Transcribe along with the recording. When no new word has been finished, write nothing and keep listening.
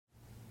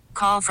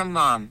Call from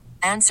mom.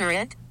 Answer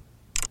it.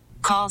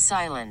 Call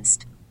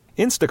silenced.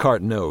 Instacart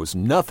knows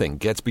nothing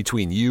gets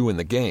between you and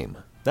the game.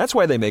 That's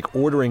why they make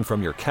ordering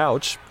from your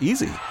couch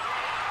easy.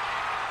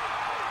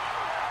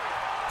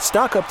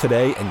 Stock up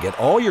today and get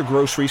all your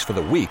groceries for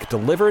the week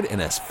delivered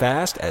in as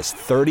fast as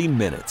 30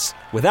 minutes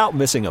without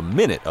missing a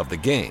minute of the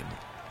game.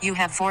 You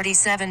have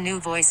 47 new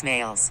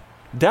voicemails.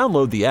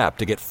 Download the app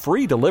to get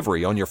free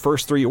delivery on your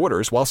first 3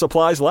 orders while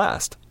supplies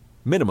last.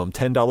 Minimum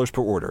 $10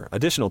 per order.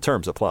 Additional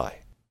terms apply.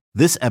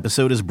 This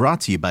episode is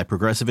brought to you by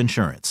Progressive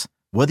Insurance.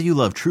 Whether you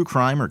love true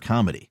crime or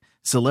comedy,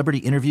 celebrity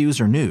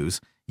interviews or news,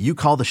 you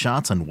call the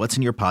shots on what's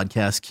in your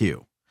podcast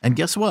queue. And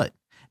guess what?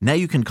 Now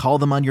you can call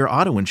them on your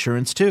auto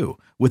insurance too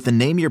with the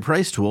Name Your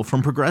Price tool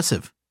from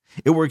Progressive.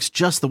 It works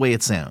just the way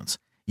it sounds.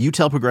 You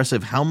tell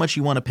Progressive how much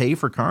you want to pay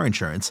for car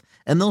insurance,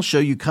 and they'll show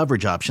you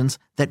coverage options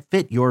that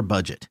fit your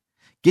budget.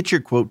 Get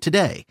your quote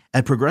today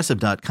at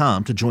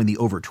Progressive.com to join the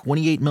over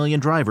 28 million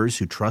drivers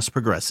who trust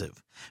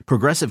Progressive.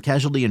 Progressive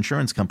Casualty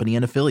Insurance Company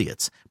and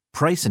Affiliates.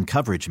 Price and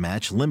coverage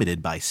match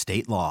limited by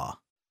state law.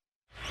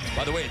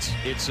 By the way,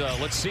 it's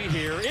let's see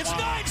here. It's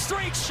 9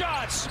 straight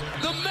shots.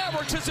 The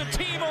Mavericks as a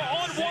team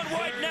are on one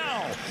right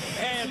now.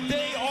 And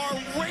they are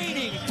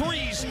raining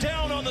threes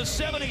down on the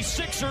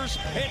 76ers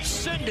and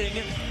sending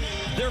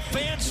their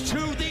fans to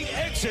the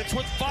exits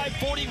with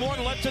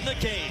 5:41 left in the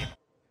game.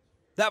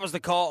 That was the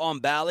call on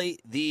Bally.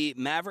 The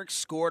Mavericks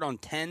scored on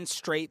 10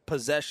 straight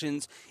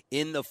possessions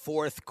in the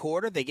fourth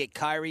quarter. They get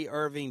Kyrie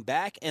Irving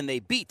back, and they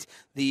beat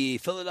the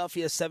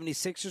Philadelphia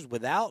 76ers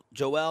without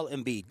Joel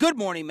Embiid. Good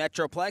morning,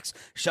 Metroplex.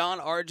 Shan,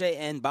 RJ,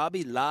 and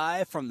Bobby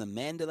live from the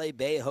Mandalay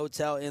Bay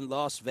Hotel in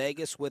Las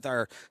Vegas with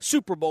our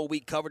Super Bowl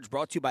week coverage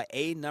brought to you by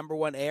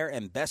A1 Air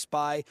and Best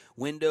Buy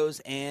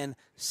Windows and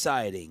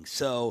Siding.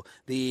 So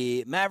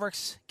the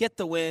Mavericks get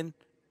the win.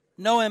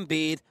 No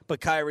Embiid, but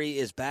Kyrie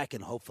is back,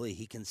 and hopefully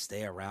he can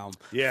stay around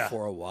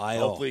for a while.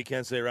 Hopefully he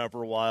can stay around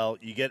for a while.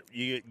 You get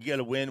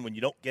a win when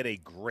you don't get a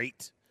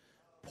great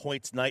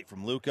points night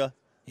from Luka.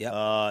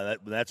 Yeah,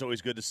 that's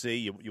always good to see.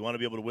 You want to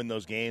be able to win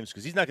those games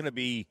because he ain't going to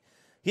be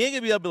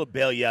able to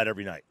bail you out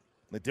every night.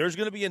 Like there's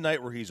going to be a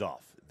night where he's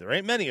off. There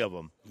ain't many of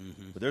them,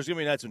 but there's going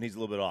to be nights when he's a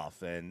little bit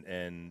off,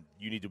 and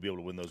you need to be able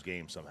to win those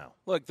games somehow.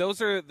 Look,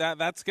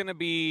 that's going to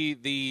be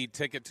the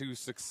ticket to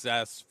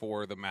success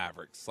for the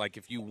Mavericks. Like,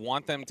 if you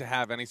want them to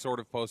have any sort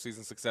of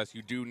postseason success,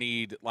 you do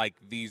need, like,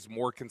 these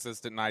more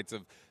consistent nights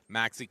of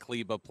Maxi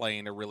Kleber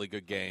playing a really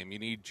good game. You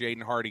need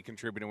Jaden Hardy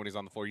contributing when he's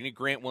on the floor. You need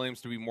Grant Williams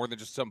to be more than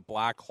just some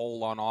black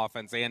hole on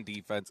offense and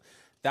defense.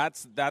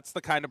 That's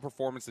the kind of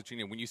performance that you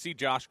need. When you see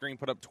Josh Green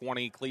put up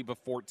 20, Kleber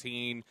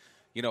 14,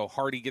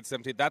 Hardy gets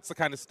 17. That's the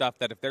kind of stuff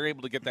that if they're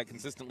able to get that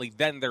consistently,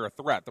 then they're a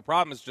threat. The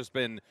problem has just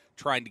been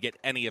trying to get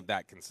any of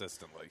that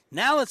consistently.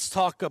 Now let's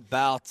talk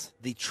about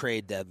the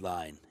trade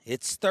deadline.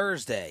 It's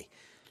Thursday.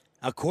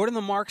 According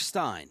to Mark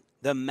Stein,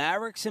 the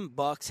Mavericks and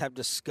Bucks have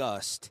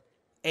discussed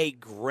a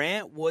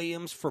Grant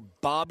Williams for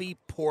Bobby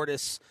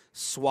Portis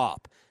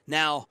swap.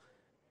 Now,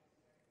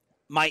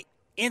 my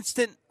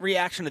instant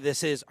reaction to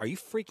this is, are you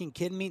freaking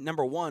kidding me?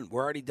 Number one,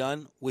 we're already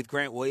done with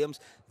Grant Williams.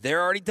 They're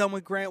already done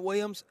with Grant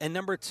Williams. And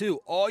number two,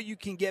 all you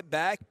can get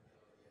back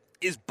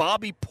is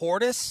Bobby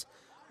Portis,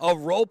 a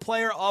role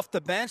player off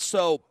the bench.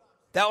 So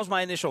that was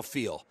my initial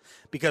feel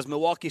because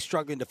Milwaukee's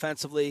struggling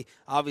defensively.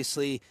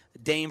 Obviously,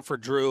 Dame for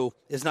Drew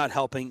is not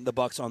helping the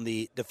Bucks on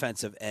the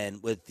defensive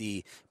end with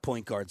the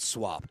point guard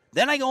swap.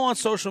 Then I go on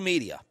social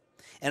media,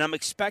 and I'm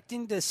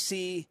expecting to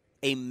see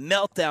a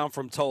meltdown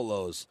from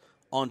Tolos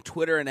on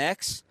Twitter and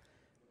X.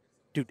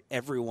 Dude,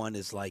 everyone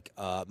is like,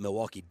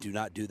 Milwaukee, do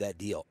not do that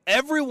deal.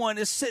 Everyone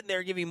is sitting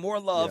there giving more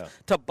love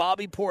to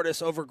Bobby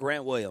Portis over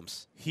Grant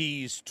Williams.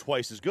 He's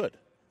twice as good.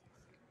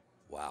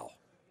 Wow.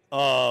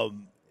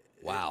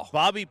 Wow.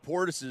 Bobby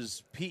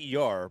Portis's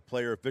PER,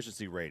 player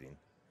efficiency rating,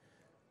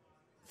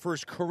 for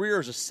his career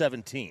is a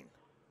 17.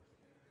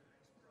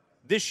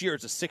 This year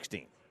it's a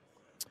 16.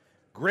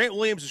 Grant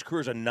Williams' career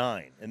is a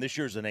 9, and this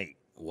year is an 8.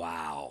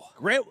 Wow.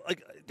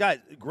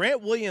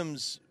 Grant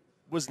Williams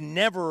was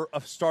never a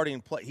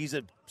starting play. He's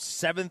a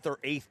 7th or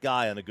 8th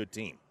guy on a good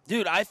team.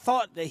 Dude, I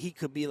thought that he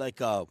could be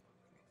like a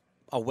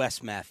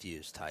Wes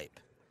Matthews type.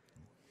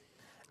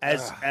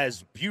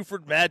 As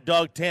Buford Mad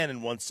Dog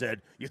Tannen once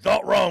said, you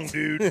thought wrong,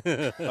 dude.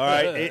 All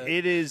right,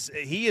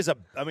 he's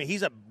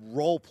a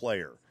role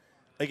player.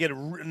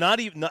 Again,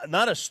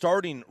 not a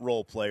starting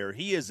role player.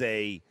 He is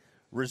a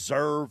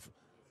reserve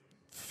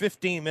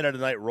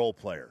 15-minute-a-night role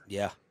player.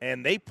 Yeah.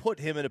 And they put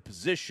him in a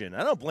position.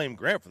 I don't blame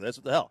Grant for this.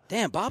 What the hell?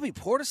 Damn, Bobby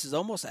Portis is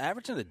almost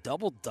averaging a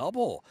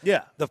double-double.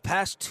 Yeah. The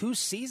past 2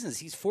 seasons,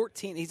 he's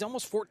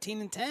almost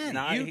 14 and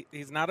 10.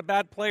 He's not a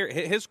bad player.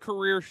 His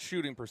career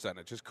shooting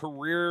percentage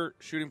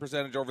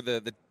over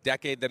the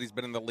decade that he's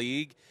been in the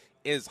league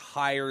is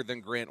higher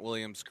than Grant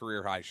Williams'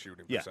 career high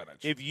shooting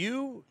percentage.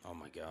 Oh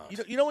my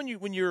God. You know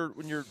when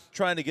you're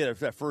trying to get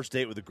that first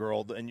date with a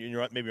girl and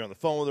you're maybe on the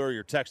phone with her,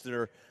 you're texting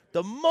her,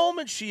 the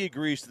moment she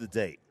agrees to the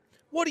date,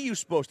 what are you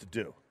supposed to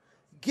do?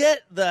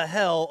 get the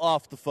hell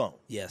off the phone.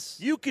 Yes.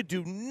 You could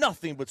do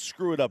nothing but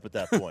screw it up at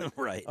that point.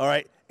 Right. All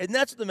right? And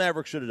that's what the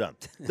Mavericks should have done.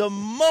 The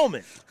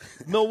moment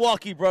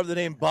Milwaukee brought up the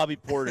name Bobby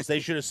Portis, they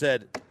should have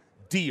said,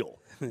 deal.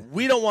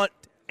 We don't want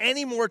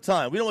any more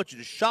time. We don't want you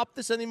to shop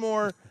this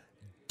anymore.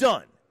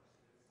 Done.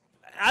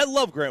 I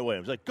love Grant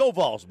Williams. Like, go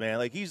Vols, man.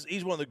 Like, he's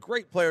one of the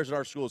great players in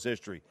our school's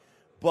history.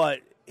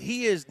 But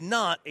he is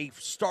not a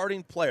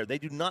starting player.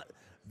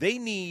 They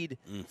need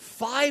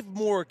 5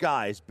 more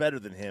guys better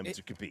than him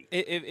to compete.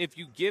 If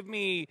you give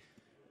me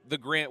the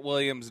Grant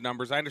Williams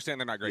numbers, I understand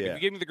they're not great. Yeah. If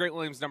you give me the Grant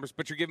Williams numbers,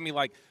 but you're giving me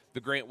like the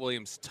Grant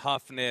Williams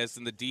toughness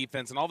and the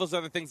defense and all those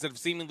other things that have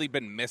seemingly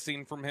been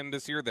missing from him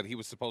this year that he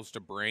was supposed to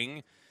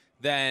bring,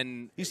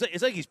 then it's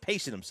like he's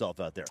pacing himself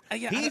out there.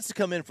 Yeah, he needs to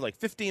come in for like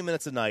 15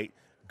 minutes a night,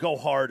 go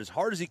hard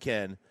as he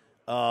can,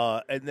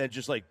 and then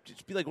just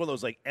be like one of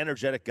those like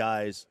energetic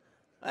guys.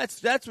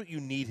 That's what you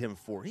need him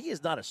for. He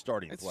is not a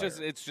starting player.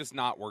 It's just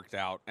not worked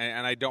out,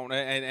 and I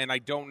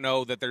don't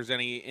know that there's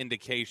any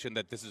indication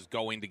that this is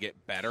going to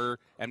get better.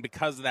 And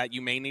because of that,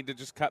 you may need to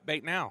just cut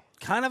bait now.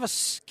 Kind of a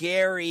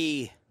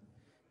scary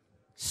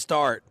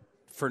start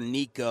for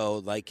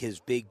Nico, like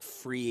his big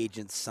free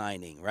agent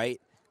signing,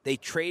 right? They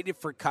traded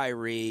for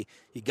Kyrie.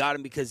 You got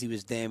him because he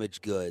was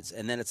damaged goods,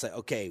 and then it's like,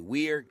 okay,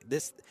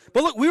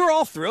 but look, we were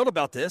all thrilled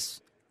about this.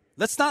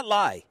 Let's not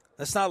lie.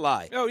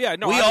 Oh yeah,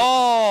 no,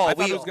 I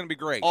thought it was going to be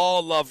great.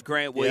 All loved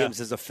Grant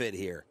Williams as a fit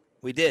here.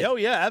 We did. Oh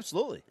yeah,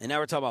 absolutely. And now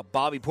we're talking about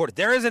Bobby Portis.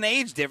 There is an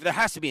age difference. There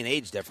has to be an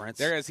age difference.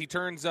 There is. He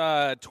turns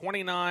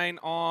 29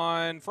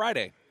 on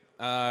Friday.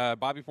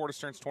 Bobby Portis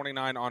turns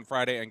 29 on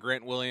Friday, and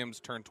Grant Williams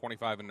turned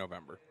 25 in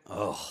November.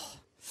 Oh.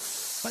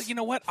 But you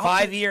know what?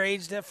 5-year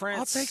age difference.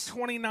 I'll take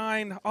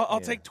 29. I'll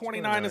take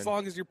 29 as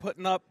long as you're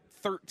putting up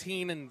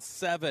 13 and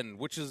 7,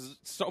 which is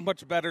so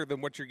much better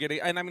than what you're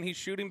getting. And I mean, he's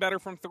shooting better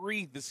from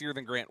 3 this year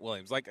than Grant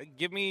Williams. Like,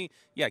 give me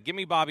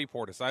Bobby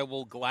Portis. I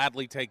will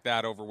gladly take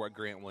that over what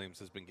Grant Williams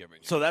has been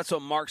giving you. So that's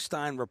what Mark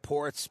Stein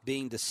reports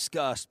being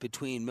discussed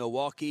between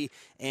Milwaukee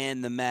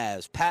and the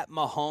Mavs. Pat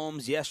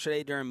Mahomes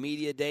yesterday during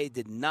media day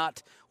did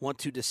not want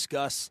to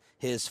discuss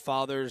his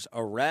father's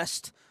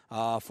arrest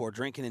for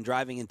drinking and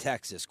driving in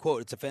Texas.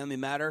 Quote, "It's a family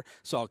matter,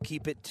 so I'll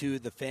keep it to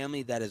the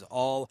family. That is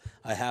all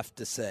I have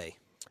to say."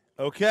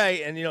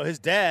 Okay, and his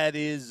dad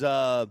is.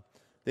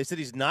 They said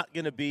he's not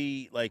going to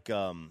be like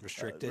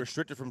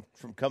restricted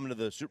from coming to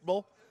the Super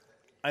Bowl,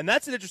 and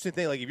that's an interesting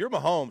thing. Like if you're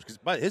Mahomes,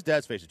 because his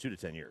dad's facing 2 to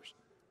 10 years.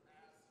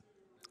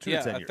 2 to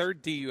 10 years. A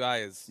third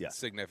DUI is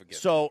significant.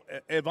 So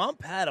if I'm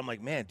Pat, I'm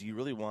like, man, do you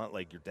really want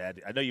like your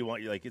dad? I know you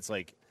want it's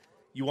like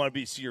you want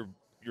to see your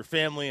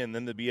family and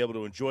then to be able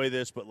to enjoy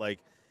this, but like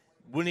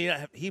when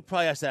he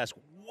probably has to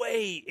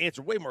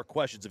answer way more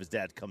questions if his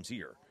dad comes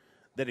here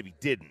than if he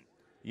didn't.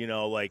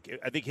 I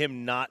think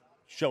him not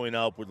showing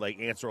up would,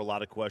 answer a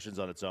lot of questions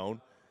on its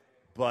own.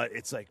 But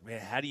it's like, man,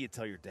 how do you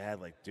tell your dad,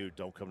 dude,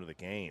 don't come to the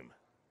game?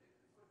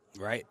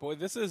 Right. Boy,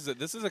 this is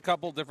a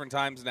couple different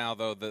times now,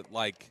 though, that,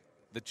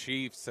 the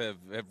Chiefs have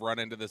run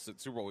into this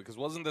at Super Bowl. Because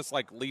wasn't this,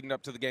 leading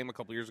up to the game a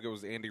couple years ago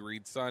was Andy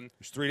Reid's son? It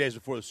was 3 days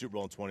before the Super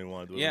Bowl in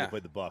 21 when they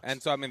played the Bucs.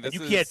 And so, I mean, you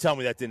can't tell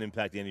me that didn't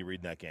impact Andy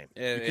Reid in that game.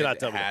 You cannot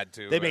tell me that.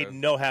 They made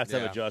no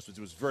halftime adjustments.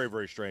 It was very,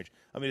 very strange.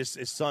 I mean,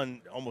 his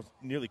son almost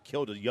nearly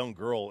killed a young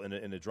girl in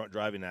a drunk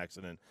driving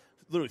accident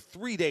literally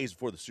 3 days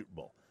before the Super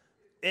Bowl.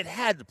 It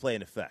had to play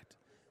an effect.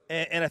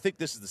 And I think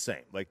this is the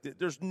same.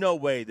 There's no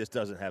way this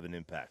doesn't have an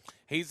impact.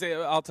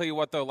 I'll tell you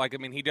what, though.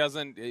 He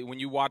doesn't. When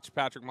you watch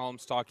Patrick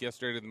Mahomes talk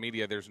yesterday to the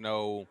media, there's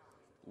no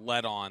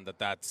let on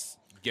that's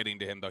getting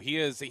to him, though.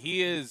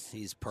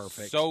 He's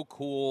perfect. So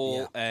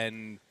cool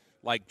and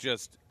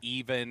just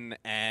even.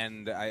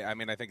 And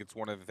I think it's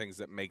one of the things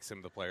that makes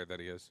him the player that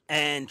he is.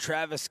 And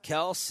Travis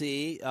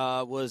Kelce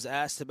was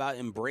asked about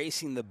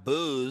embracing the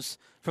boos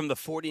from the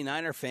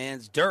 49er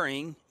fans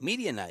during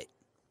media night.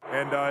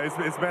 And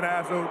it's been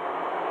absolute.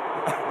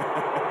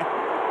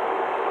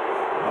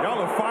 Y'all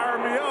are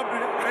firing me up,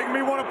 making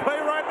me want to play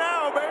right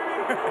now,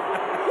 baby.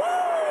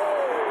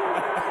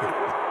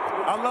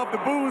 I love the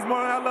boos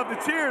more than I love the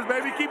cheers,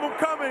 baby. Keep them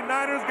coming,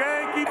 Niners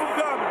gang. Keep them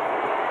coming.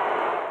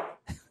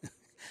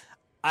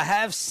 I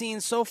have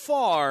seen so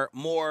far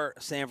more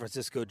San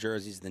Francisco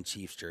jerseys than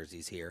Chiefs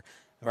jerseys here,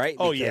 right?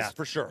 Oh, yeah,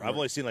 for sure. I've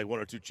only seen 1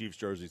 or 2 Chiefs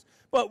jerseys.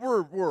 But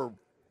we're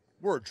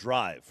a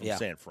drive from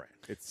San Fran.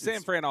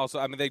 San Fran also,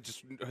 I mean, they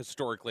just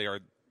historically are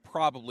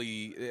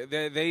probably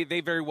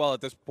they very well at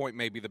this point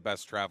may be the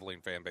best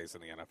traveling fan base in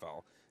the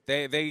NFL.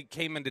 When they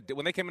came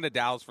into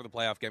Dallas for the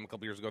playoff game a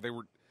couple years ago, they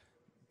were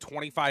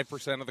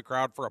 25% of the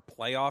crowd for a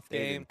playoff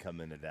game. They didn't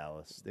come into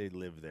Dallas. They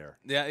live there.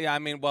 Yeah. I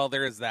mean, well,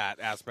 there is that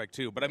aspect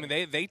too. But I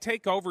mean, they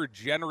take over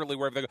generally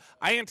wherever they go.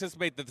 I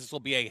anticipate that this will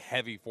be a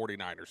heavy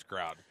 49ers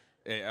crowd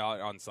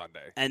on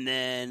Sunday. And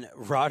then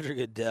Roger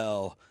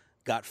Goodell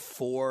got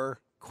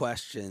 4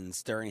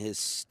 questions during his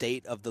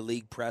State of the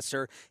League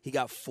presser. He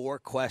got 4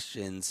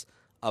 questions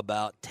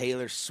about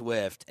Taylor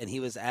Swift, and he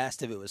was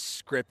asked if it was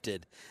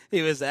scripted. He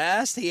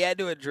had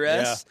to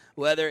address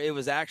whether it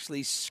was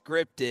actually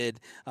scripted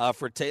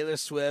for Taylor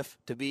Swift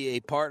to be a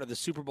part of the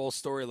Super Bowl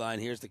storyline.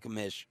 Here's the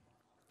commish.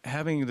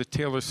 having the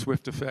Taylor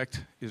Swift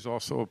effect is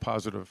also a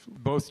positive.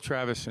 Both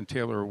Travis and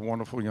Taylor are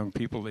wonderful young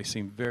people. They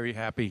seem very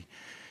happy.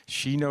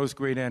 She knows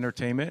great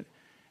entertainment,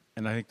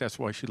 and I think that's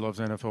why she loves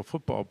NFL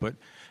football. But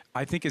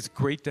I think it's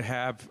great to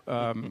have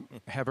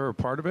her a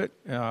part of it.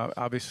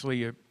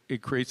 Obviously,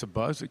 it creates a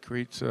buzz. It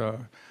creates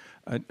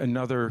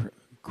another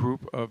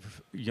group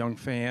of young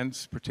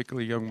fans,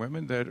 particularly young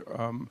women, that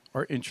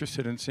are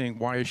interested in seeing,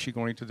 why is she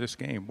going to this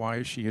game? Why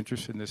is she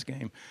interested in this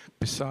game?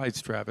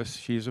 Besides Travis,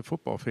 she is a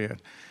football fan,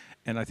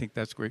 and I think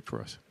that's great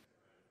for us.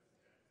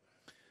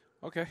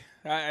 Okay.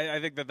 I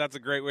think that's a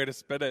great way to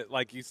spin it.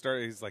 Like, he's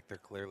like, they're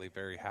clearly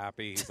very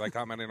happy. He's like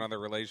commenting on their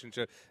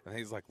relationship. And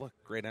he's like, look,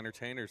 great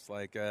entertainers.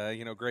 Like,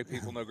 great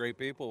people know great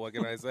people. What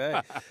can I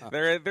say?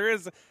 There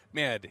is,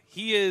 man,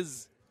 he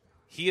is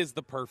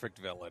the perfect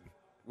villain,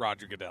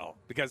 Roger Goodell,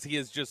 because he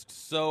is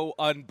just so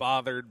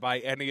unbothered by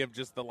any of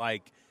just the,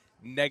 like,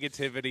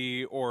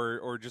 negativity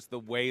or just the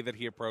way that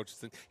he approaches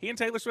things. He and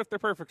Taylor Swift, they're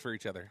perfect for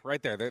each other.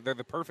 Right there. They're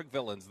the perfect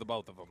villains, the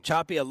both of them.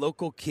 Choppy, a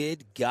local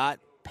kid got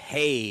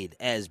paid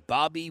as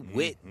Bobby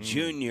Witt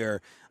Jr.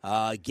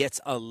 Gets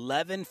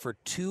 11 for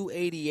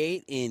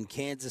 288 in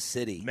Kansas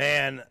City.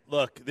 Man,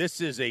 look,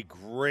 this is a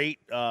great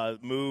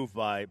move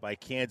by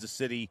Kansas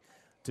City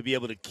to be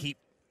able to keep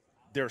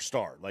their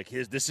star. Like,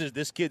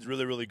 this kid's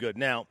really, really good.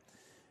 Now,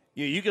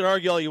 you can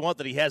argue all you want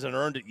that he hasn't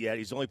earned it yet.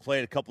 He's only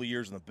played a couple of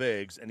years in the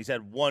bigs, and he's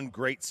had one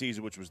great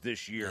season, which was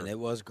this year. And it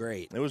was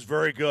great. It was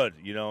very good.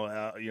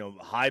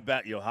 High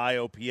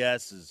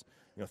OPS is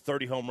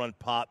 30 home run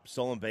pop,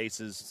 stolen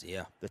bases.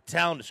 Yeah, the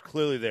talent is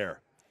clearly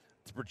there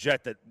to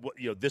project that.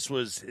 This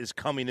is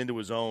coming into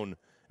his own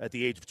at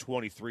the age of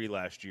 23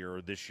 last year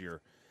or this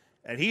year,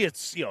 and he had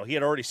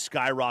already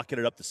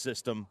skyrocketed up the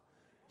system.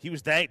 He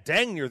was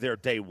dang near there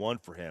day one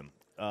for him,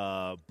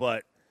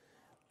 but.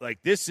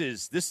 Like, this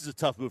is a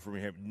tough move for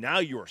him. Now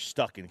you are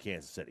stuck in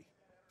Kansas City.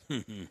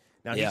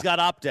 Now, he's got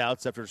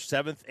opt-outs after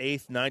 7th,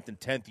 8th, 9th, and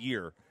 10th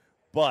year.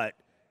 But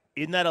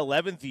in that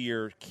 11th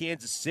year,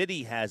 Kansas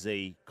City has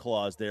a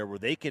clause there where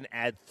they can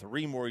add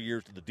 3 more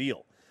years to the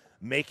deal,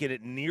 making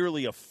it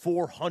nearly a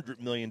 $400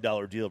 million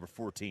deal over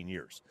 14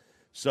 years.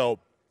 So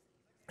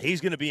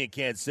he's going to be in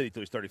Kansas City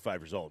until he's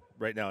 35 years old,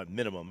 right now at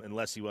minimum,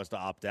 unless he wants to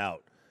opt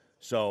out.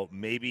 So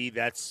maybe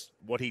that's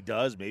what he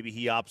does. Maybe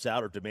he opts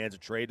out or demands a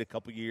trade a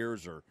couple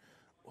years, or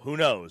who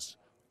knows.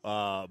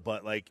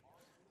 But, like,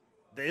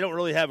 they don't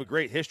really have a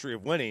great history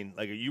of winning.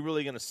 Like, are you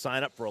really going to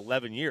sign up for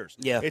 11 years?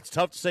 Yeah. It's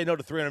tough to say no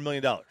to $300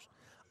 million.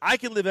 I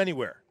can live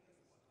anywhere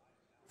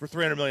for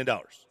 $300 million.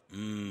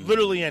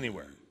 Literally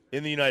anywhere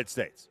in the United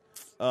States.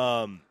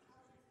 But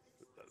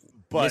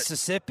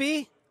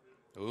Mississippi?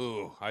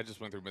 Ooh, I just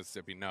went through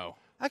Mississippi. No.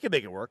 I can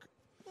make it work.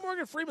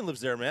 Morgan Freeman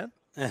lives there, man.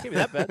 Can't be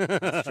that bad.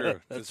 That's true.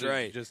 That's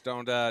right. Just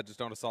don't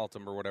assault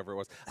him or whatever it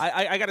was.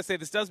 I got to say,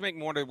 this does make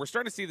me wonder. We're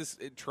starting to see this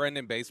trend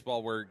in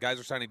baseball where guys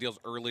are signing deals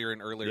earlier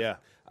and earlier.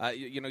 Yeah.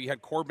 You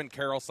had Corbin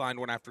Carroll signed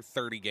one after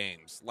 30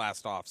 games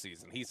last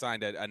offseason. He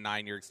signed a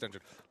 9-year extension.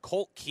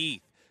 Colt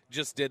Keith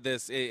just did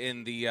this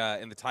in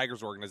the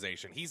Tigers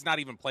organization. He's not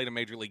even played a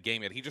major league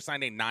game yet. He just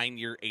signed a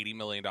 9-year, $80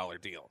 million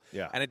deal.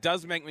 Yeah. And it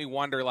does make me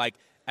wonder, like,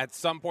 at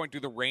some point, do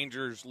the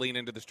Rangers lean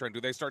into this trend?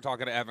 Do they start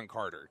talking to Evan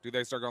Carter? Do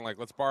they start going like,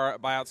 let's buy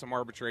out some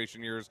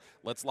arbitration years.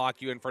 Let's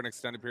lock you in for an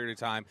extended period of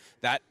time.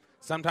 That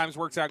sometimes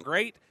works out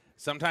great.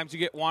 Sometimes you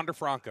get Wander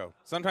Franco.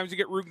 Sometimes you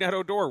get Rougned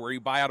Odor, where you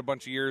buy out a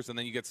bunch of years and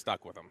then you get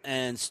stuck with them.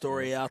 And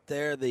story out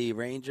there, the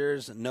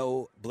Rangers,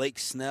 no Blake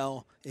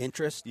Snell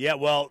interest. Yeah,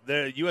 well,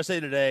 the USA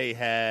Today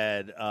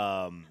had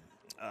the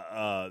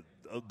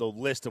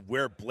list of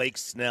where Blake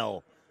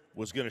Snell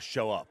was going to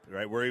show up,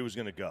 right, where he was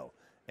going to go,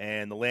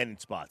 and the landing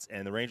spots,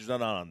 and the Rangers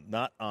not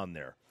on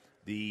there.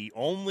 The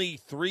only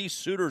 3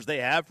 suitors they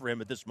have for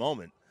him at this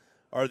moment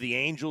are the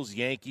Angels,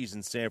 Yankees,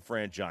 and San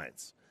Fran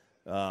Giants.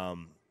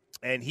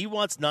 And he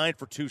wants 9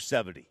 for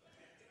 270.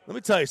 Let me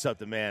tell you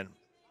something, man.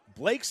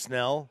 Blake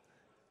Snell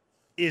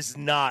is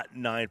not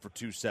 9 for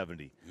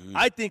 270.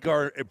 I think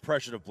our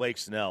impression of Blake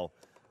Snell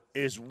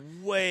is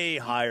way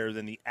higher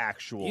than the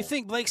actual. You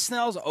think Blake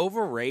Snell's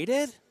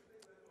overrated?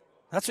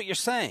 That's what you're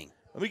saying.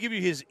 Let me give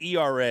you his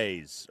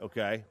ERAs,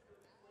 okay?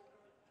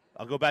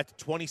 I'll go back to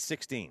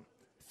 2016.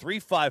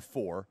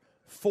 3.54,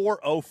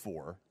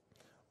 4.04,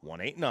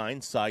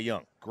 1.89, Cy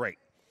Young. Great.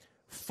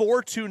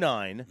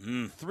 4.29,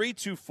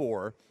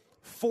 3.24,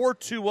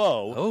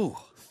 4.20,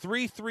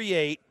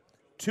 3.38,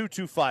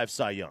 2.25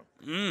 Cy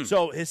Young.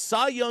 So his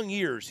Cy Young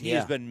years, he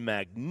has been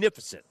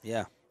magnificent.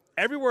 Yeah.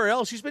 Everywhere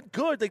else, he's been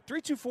good. Like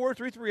 3.24,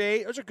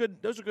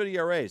 3.38. Those are good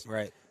ERAs.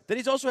 Right. Then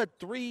he's also had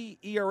 3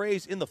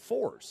 ERAs in the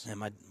 4s. And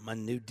my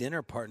new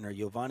dinner partner,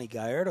 Giovanni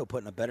Gallardo,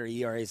 putting a better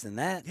ERAs than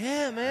that.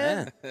 Yeah,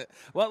 man. Yeah.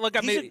 Well, look,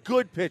 he's a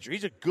good pitcher.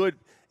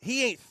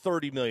 He ain't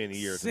 $30 million a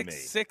year to me.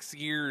 6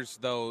 years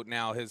though.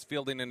 Now his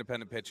fielding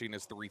independent pitching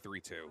is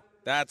 3.32.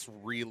 That's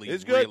really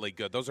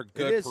good. Those are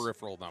good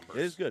peripheral numbers.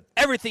 It is good.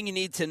 Everything you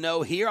need to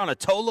know here on a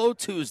Tolo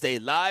Tuesday,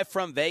 live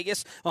from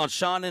Vegas on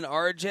Shan and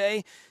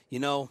RJ. You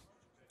know,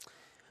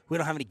 We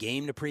don't have any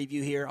game to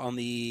preview here on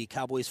the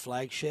Cowboys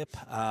flagship.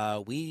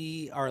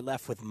 We are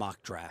left with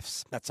mock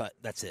drafts. That's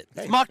it.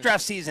 Hey. Mock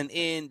draft season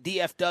in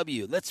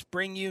DFW. Let's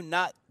bring you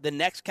not the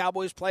next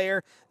Cowboys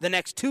player, the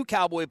next 2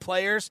 Cowboy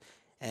players.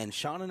 And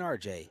Shan and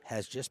RJ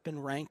has just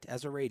been ranked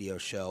as a radio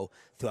show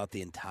throughout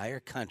the entire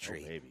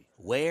country. Oh, baby.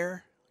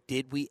 Where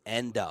did we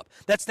end up?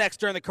 That's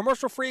next during the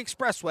commercial-free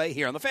Expressway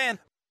here on The Fan.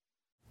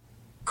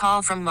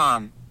 Call from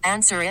mom.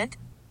 Answer it.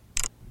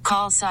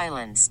 Call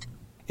silenced.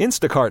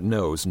 Instacart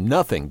knows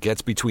nothing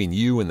gets between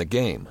you and the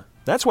game.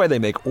 That's why they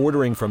make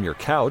ordering from your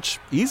couch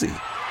easy.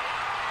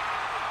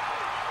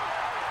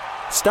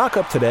 Stock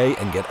up today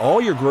and get all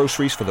your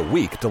groceries for the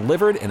week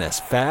delivered in as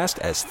fast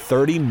as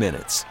 30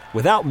 minutes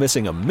without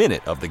missing a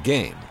minute of the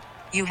game.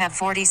 You have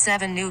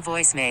 47 new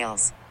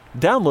voicemails.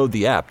 Download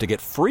the app to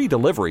get free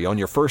delivery on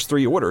your first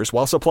 3 orders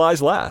while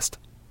supplies last.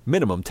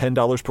 Minimum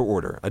 $10 per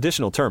order.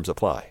 Additional terms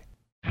apply.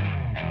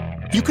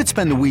 You could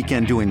spend the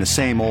weekend doing the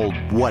same old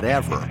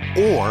whatever,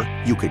 or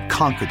you could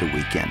conquer the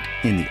weekend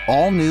in the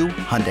all-new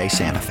Hyundai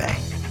Santa Fe.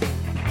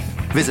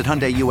 Visit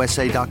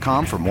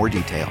HyundaiUSA.com for more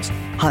details.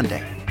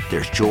 Hyundai,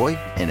 there's joy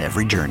in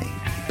every journey.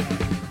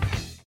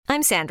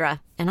 I'm Sandra,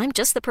 and I'm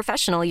just the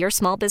professional your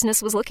small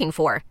business was looking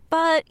for.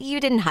 But you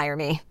didn't hire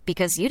me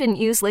because you didn't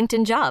use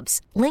LinkedIn Jobs.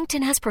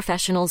 LinkedIn has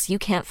professionals you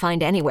can't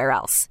find anywhere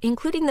else,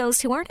 including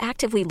those who aren't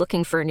actively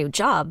looking for a new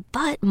job,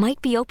 but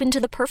might be open to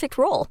the perfect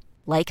role,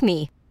 like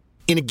me.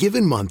 In a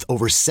given month,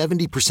 over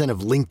 70%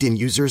 of LinkedIn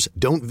users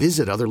don't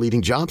visit other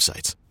leading job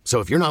sites. So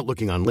if you're not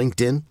looking on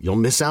LinkedIn, you'll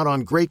miss out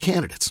on great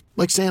candidates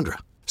like Sandra.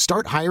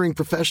 Start hiring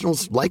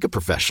professionals like a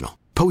professional.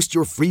 Post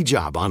your free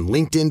job on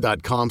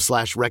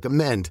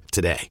linkedin.com/recommend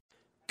today.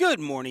 Good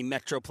morning,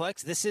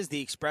 Metroplex. This is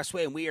the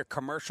Expressway, and we are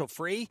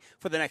commercial-free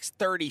for the next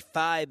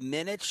 35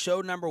 minutes. Show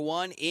number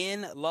 1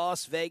 in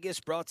Las Vegas,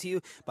 brought to you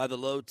by the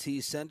Low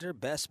T Center,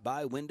 Best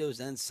Buy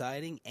Windows and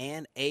Siding,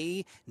 and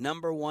a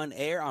number 1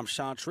 Air. I'm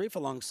Sean Sharif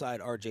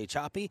alongside RJ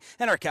Choppy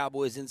and our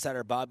Cowboys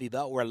insider Bobby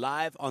Belt. We're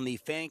live on the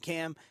Fan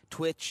Cam,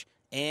 Twitch,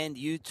 and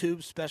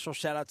YouTube. Special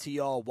shout-out to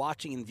y'all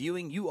watching and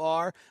viewing. You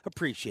are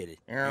appreciated.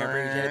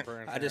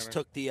 I just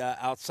took the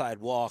outside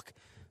walk.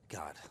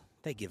 God,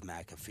 they give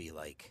McAfee,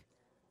 like...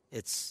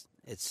 It's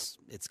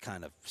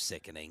kind of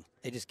sickening.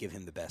 They just give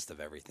him the best of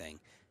everything.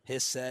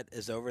 His set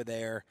is over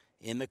there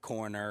in the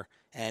corner,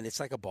 and it's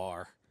like a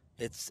bar.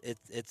 It's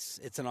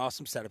an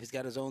awesome setup. He's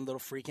got his own little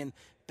freaking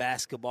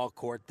basketball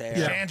court there.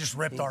 Yeah. Shan just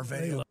ripped our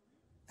video.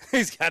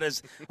 He's got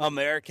his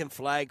American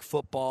flag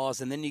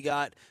footballs, and then you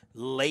got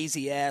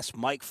lazy-ass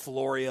Mike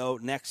Florio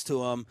next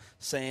to him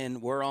saying,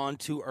 we're on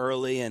too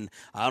early, and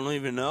I don't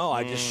even know.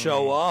 I just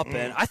show up.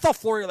 And I thought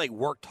Florio,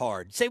 worked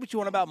hard. Say what you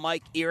want about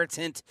Mike,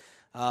 irritant,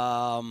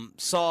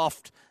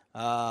 soft,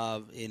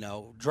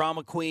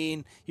 drama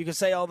queen. You can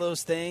say all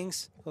those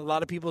things. A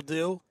lot of people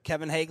do.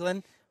 Kevin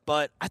Hagelin.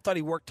 But I thought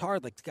he worked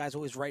hard. Like, the guy's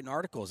always writing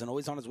articles and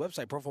always on his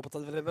website,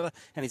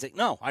 and he's like,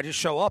 no, I just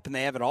show up, and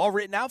they have it all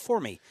written out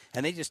for me.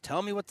 And they just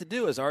tell me what to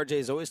do, as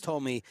RJ's always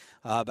told me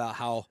about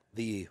how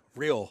the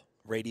real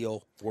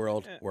radio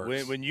world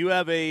works. When you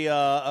have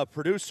a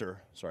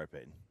producer, sorry,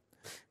 Peyton,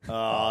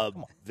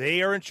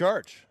 they are in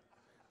charge.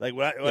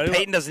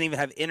 Peyton doesn't even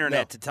have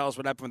internet to tell us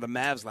what happened with the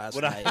Mavs last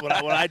night. When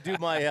I do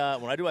my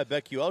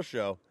BetQL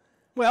show,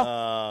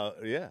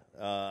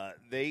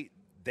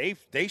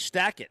 they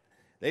stack it.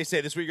 They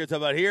say this week you're going to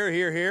talk about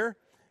here.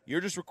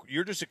 You're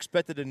just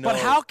expected to know.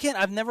 But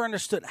I've never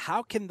understood,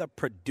 how can the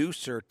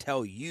producer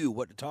tell you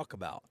what to talk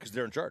about? Because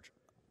they're in charge.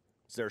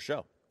 It's their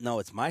show. No,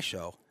 it's my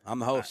show. I'm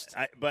the host.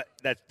 But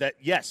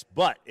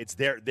it's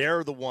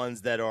they're the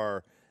ones that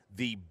are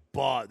the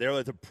boss. They're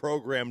like the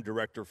program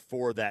director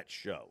for that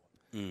show.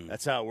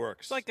 That's how it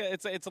works.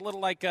 It's a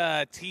little like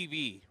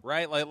TV,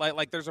 right?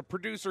 Like there's a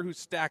producer who's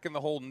stacking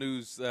the whole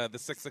news, the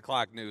 6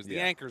 o'clock news. The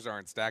anchors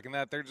aren't stacking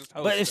that; they're just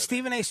hosting. But if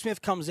Stephen A.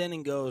 Smith comes in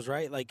and goes,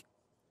 right,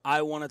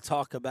 I want to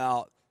talk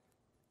about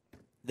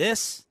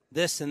this,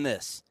 and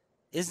this.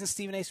 Isn't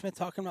Stephen A. Smith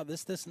talking about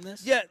this, and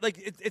this? Yeah,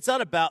 it's not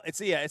about it's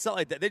not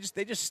like that.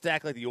 They just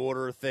stack the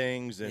order of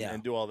things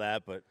and do all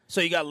that. But so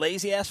you got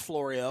lazy ass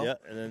Florio, yeah,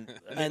 and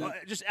then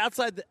just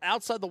outside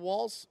the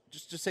walls,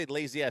 just say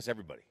lazy ass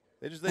everybody.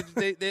 They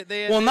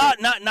not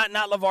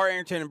LeVar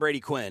Arrington and Brady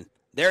Quinn.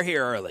 They're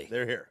here early.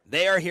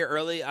 They are here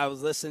early. I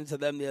was listening to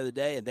them the other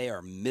day, and they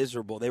are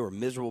miserable. They were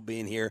miserable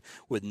being here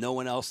with no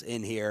one else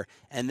in here.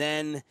 And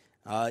then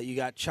you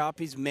got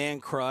Choppy's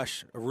man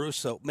crush,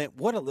 Russo. Man,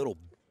 what a little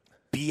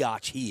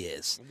biatch he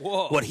is.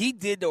 Whoa. What he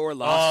did to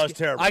Orlovsky. Oh, it was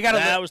terrible.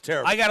 That was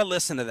terrible. I got to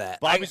listen to that.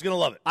 Bobby's going to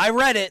love it. I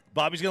read it.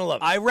 Bobby's going to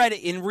love it. I read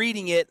it. In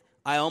reading it,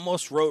 I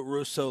almost wrote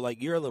Russo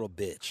you're a little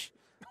bitch.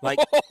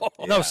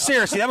 No,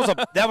 seriously,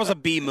 that was a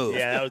B move.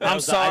 Yeah, I'm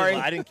sorry.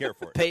 I didn't care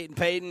for it.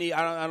 Peyton,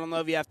 I don't know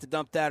if you have to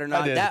dump that or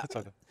not.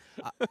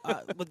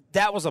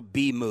 That was a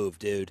B move,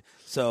 dude.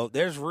 So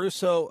there's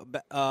Russo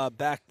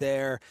back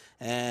there,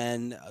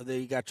 and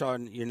you got your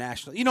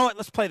national. You know what?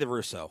 Let's play the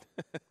Russo.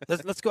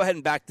 Let's go ahead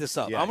and back this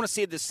up. Yeah. I want to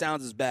see if this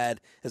sounds as bad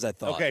as I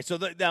thought. Okay, so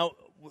now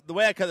the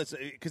way I cut this,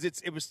 because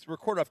it was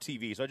recorded off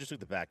TV, so I just took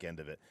the back end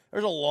of it.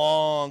 There's a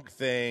long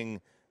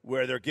thing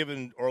where they're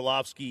giving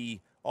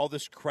Orlovsky all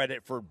this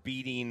credit for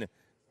beating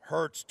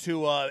Hurts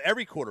to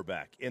every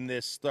quarterback in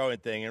this throwing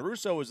thing. And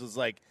Russo was just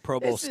like, Pro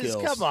Bowl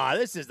skills. Come on,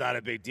 this is not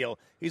a big deal.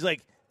 He's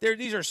like,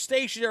 these are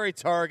stationary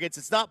targets.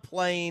 It's not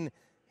playing.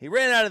 He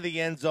ran out of the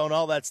end zone,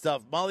 all that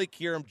stuff. Molly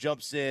Kieram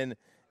jumps in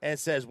and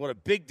says what a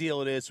big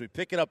deal it is. So we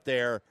pick it up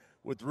there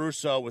with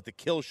Russo with the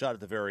kill shot at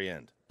the very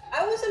end.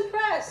 I was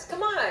impressed.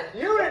 Come on.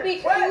 You're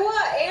impressed?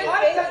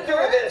 I can do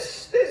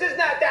this. This is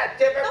not that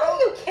difficult. No,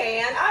 you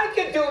can't. I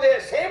can do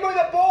this. Hammer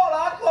the ball.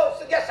 I'll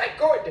close. Yes, I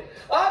could.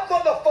 I'll throw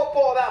the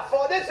football that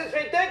far. This is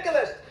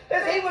ridiculous.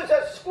 He was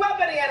a scrub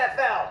in the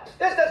NFL.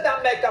 This does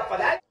not make up for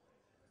that.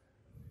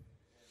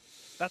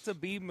 That's a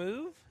B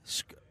move?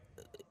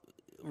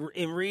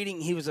 In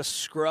reading, he was a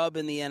scrub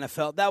in the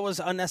NFL. That was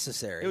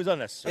unnecessary. It was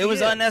unnecessary. It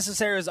was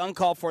unnecessary. It was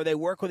uncalled for. They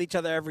work with each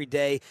other every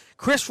day.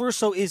 Chris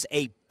Russo is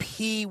a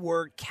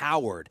P-word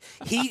coward.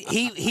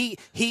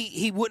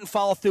 He wouldn't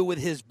follow through with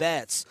his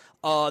bets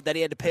that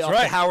he had to pay off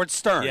to Howard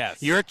Stern.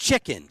 Yes. You're a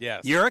chicken.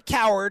 Yes. You're a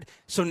coward.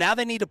 So now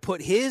they need to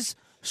put his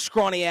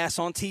scrawny ass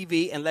on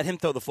TV and let him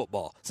throw the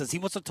football. Since he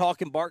wants to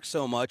talk and bark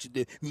so much,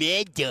 the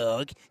mad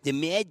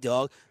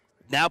dog.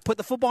 Now put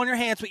the football in your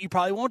hands, but you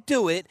probably won't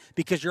do it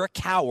because you're a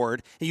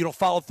coward and you don't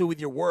follow through with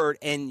your word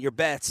and your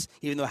bets,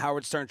 even though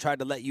Howard Stern tried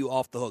to let you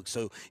off the hook.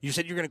 So you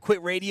said you're going to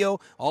quit radio,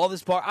 all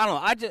this bar. I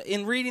don't know.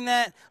 In reading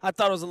that, I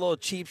thought it was a little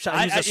cheap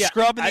shot. He's a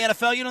scrub in the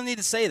NFL. You don't need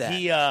to say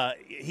that.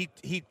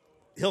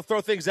 He'll throw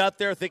things out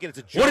there thinking it's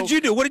a joke. What did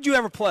you do? What did you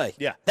ever play?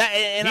 Yeah.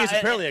 He's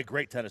apparently a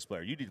great tennis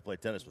player. You need to play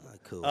tennis with him.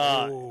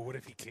 Cool. What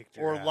if he kicked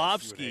your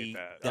Orlovsky.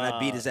 ass? Then I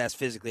beat his ass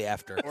physically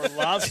after.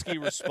 Orlovsky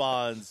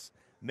responds,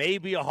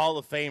 maybe a Hall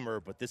of Famer,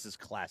 but this is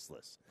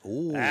classless.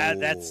 Ooh.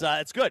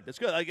 It's good. It's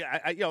good.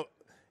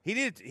 He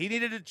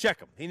needed to check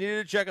him.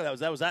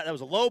 That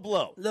was a low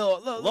blow.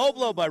 Low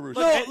blow by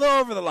Russo. Low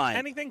over the line.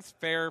 Anything's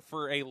fair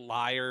for a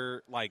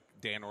liar like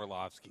Dan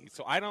Orlovsky.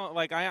 So I don't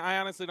I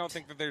honestly don't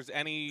think that there's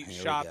any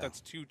shot that's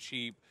too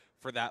cheap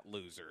for that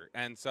loser.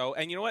 And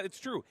you know what? It's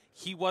true.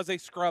 He was a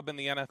scrub in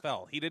the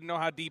NFL. He didn't know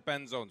how deep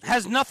end zones were.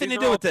 Has nothing to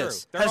do with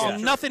this. Has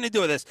nothing to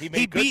do with this. He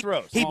made good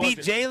throws. He beat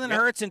Jalen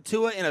Hurts and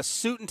Tua in a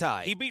suit and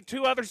tie. He beat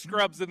two other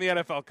scrubs in the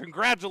NFL.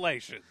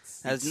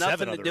 Congratulations. Has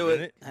nothing to do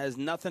with it. Has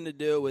nothing to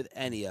do with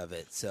any of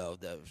it. So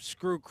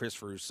screw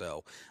Chris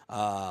Russo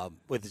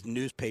with his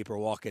newspaper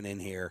walking in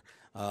here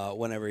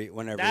whenever he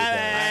does.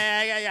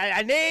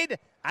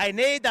 I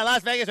need the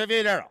Las Vegas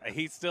Review-Journal.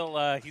 He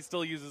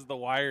still uses the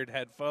wired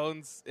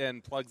headphones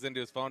and plugs into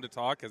his phone to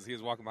talk because he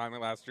was walking behind me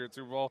last year at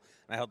Super Bowl,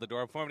 and I held the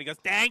door up for him, and he goes,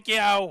 "Thank you."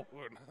 And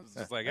I was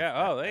just like,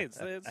 hey, it's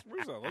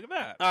Russo. Look at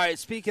that. All right,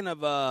 speaking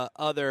of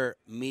other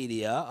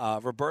media,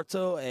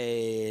 Roberto,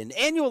 an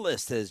annual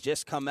list has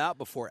just come out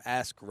before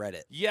Ask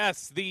Reddit.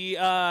 Yes, the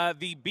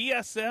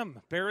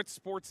BSM, Barrett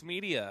Sports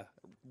Media,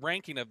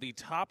 ranking of the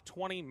top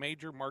 20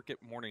 major market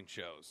morning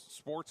shows,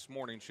 sports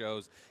morning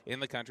shows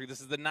in the country. This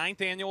is the 9th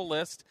annual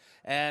list,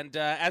 and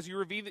as you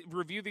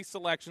review these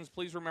selections,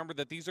 please remember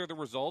that these are the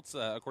results,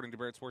 according to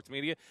Barrett Sports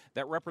Media,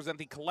 that represent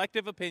the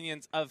collective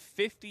opinions of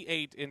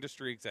 58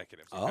 industry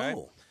executives. Okay?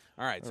 Oh.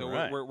 All right, so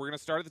we're going to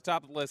start at the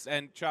top of the list.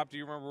 And Chop, do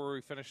you remember where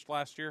we finished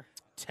last year?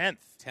 10th.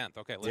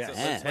 Okay,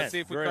 let's see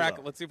if we crack.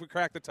 Let's see if we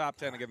crack the top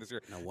 10 again this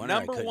year. No wonder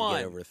I couldn't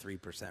get over a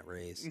 3%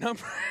 raise.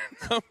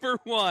 Number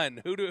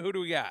one. Who do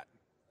we got?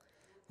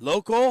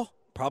 Local,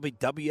 probably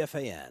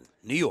WFAN,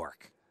 New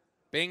York.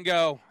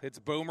 Bingo. It's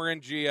Boomer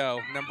and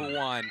Geo, number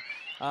one.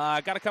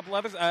 Got a couple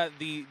others.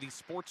 The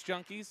Sports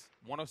Junkies,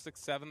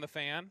 106.7 The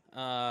Fan,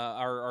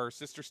 our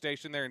sister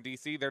station there in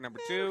D.C. They're number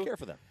two. I don't care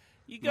for them.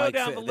 You go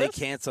down the list.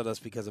 They canceled us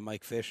because of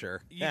Mike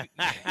Fisher. You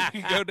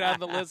go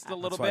down the list a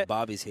little That's bit. why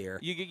Bobby's here.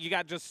 You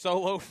got just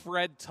solo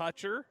Fred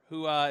Toucher,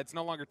 who it's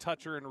no longer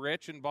Toucher and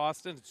Rich in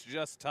Boston. It's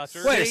just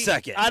Toucher. Wait a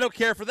second. I don't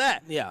care for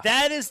that. Yeah.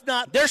 That is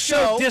not their the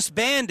show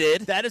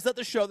disbanded. That is not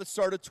the show that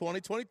started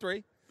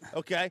 2023.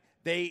 Okay,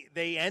 they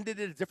ended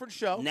at a different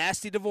show.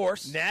 Nasty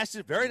divorce. Very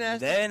nasty. Very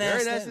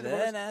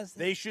divorce. nasty.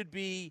 They should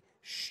be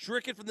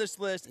stricken from this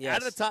list out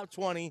of the top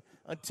 20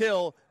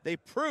 until they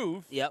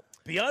prove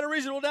beyond a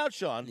reasonable doubt,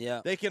 Sean,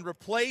 they can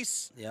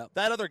replace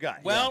that other guy.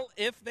 Well,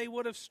 if they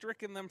would have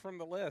stricken them from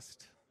the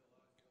list,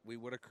 we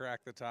would have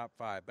cracked the top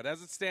 5. But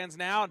as it stands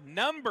now,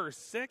 number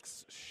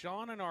 6,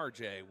 Shan and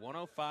RJ,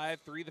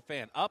 105.3 The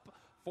Fan, up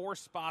 4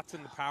 spots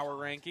in the power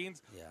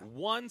rankings,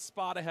 1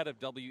 spot ahead of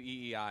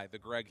WEEI, the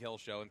Greg Hill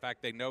Show. In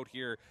fact, they note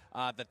here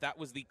that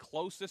was the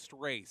closest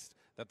race,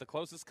 that the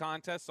closest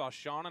contest saw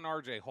Shan and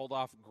RJ hold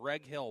off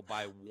Greg Hill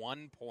by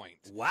 1 point.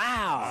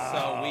 Wow.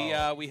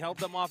 So we held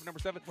them off number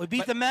 7. We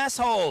beat the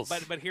massholes.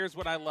 But here's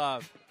what I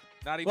love.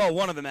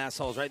 One of the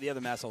massholes, right? The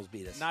other massholes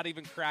beat us. Not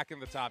even cracking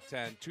the top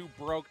 10. Too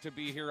broke to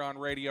be here on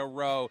Radio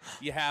Row.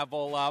 You have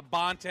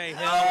Bonte Hill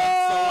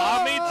and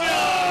Salami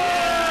Joe.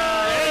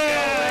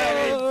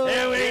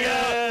 There we go.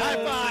 High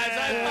fives.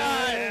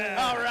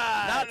 All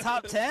right. Not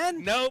top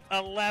 10? Nope,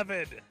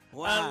 11.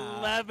 Wow.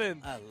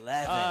 11.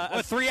 11.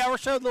 A 3-hour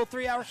show? Little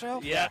 3-hour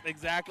show? Yeah,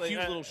 exactly.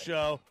 Cute little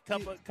show.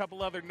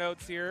 Couple other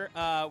notes here.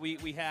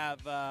 We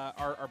have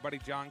our buddy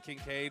John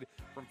Kincaid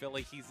from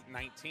Philly. He's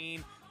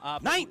 19.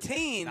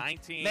 19?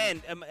 19.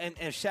 Man,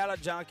 and shout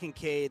out John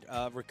Kincaid,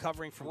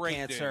 recovering from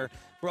cancer. Dude.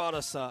 Brought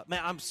us up.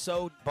 Man, I'm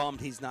so bummed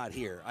he's not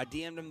here. I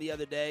DM'd him the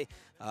other day,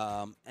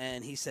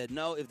 and he said,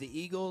 no, if the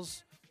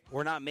Eagles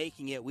were not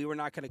making it, we were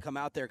not going to come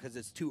out there because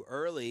it's too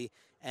early.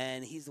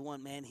 And he's the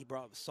one, man, he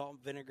brought salt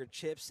and vinegar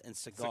chips and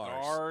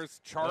cigars.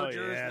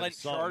 Chargers, lent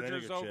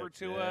Chargers over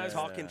to us.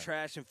 Talking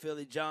trash in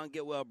Philly. John,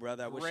 get well,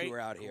 brother. I wish you were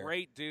out here.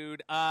 Great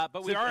dude.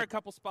 But we are a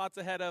couple spots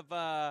ahead of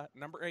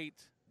number 8,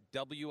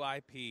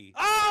 WIP.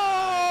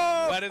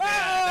 Oh! What is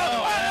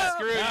that? No,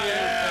 screw you,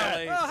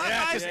 Philly.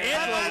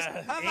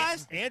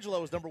 Because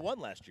Angelo was number 1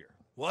 last year.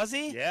 Was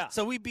he? Yeah.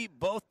 So we beat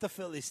both the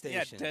Philly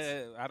stations.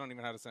 Yeah, I don't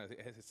even know how to say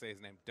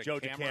his name. Joe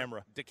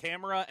DeCamera.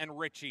 DeCamera and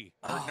Richie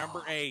are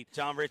number 8.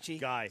 John Ritchie.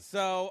 Guy.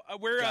 So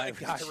we're Guy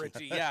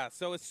Richie. Yeah.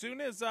 So as soon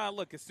as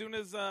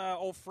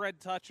old Fred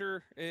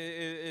Toucher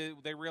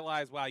they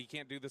realize, wow, you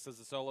can't do this as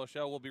a solo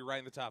show, we'll be right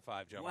in the top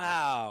 5, Joe.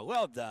 Wow.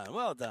 Well done.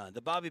 Well done.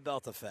 The Bobby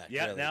Belt effect.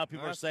 Yeah. Really. Now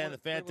people are saying the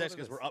fan text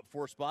because we're up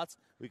 4 spots,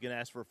 we can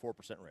ask for a 4%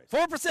 raise.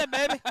 4%,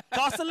 baby.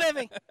 Cost of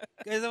living.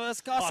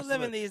 It's cost of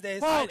living these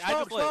days. Folks,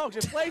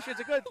 inflation's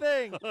a good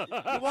thing.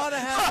 You want to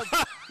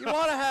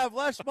have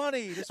less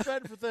money to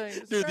spend for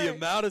things. Dude, the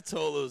amount of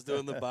Tolos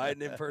doing the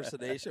Biden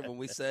impersonation when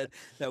we said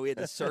that we had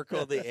to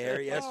circle the air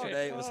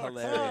yesterday, it was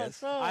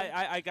hilarious.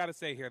 I got to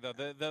say here, though,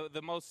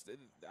 the most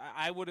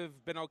I would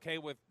have been okay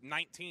with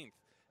 19th.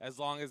 As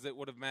long as it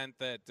would have meant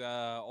that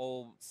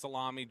old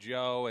Salami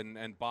Joe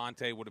and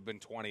Bonte would have been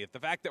 20th. The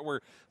fact that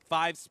we're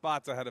 5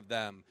 spots ahead of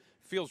them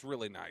feels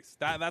really nice.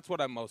 That's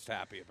what I'm most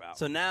happy about.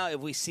 So now if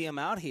we see them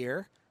out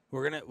here,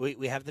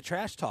 we have the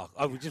trash talk.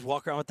 Oh, we just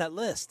walk around with that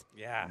list.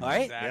 Yeah, all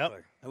right?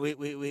 exactly. Yep.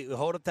 We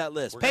hold up that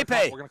list. We're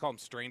going to call them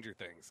Stranger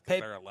Things because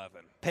they're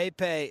 11.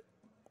 Pepe,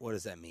 what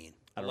does that mean?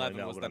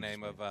 11 was the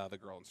name of the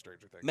girl in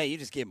Stranger Things. Man, you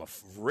just gave him a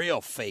real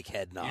fake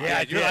head nod.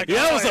 Yeah, you're like,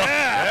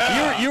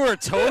 you were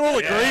total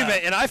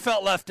agreement, and I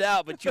felt left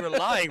out, but you were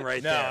lying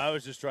right there. No, I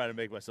was just trying to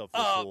make myself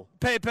feel cool.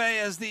 Pepe,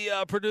 as the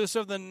producer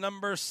of the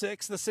number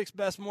 6, the 6th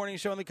best morning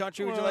show in the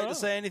country, would you like to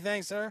say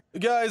anything, sir?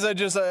 Guys,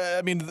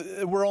 I mean,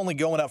 we're only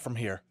going up from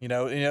here. You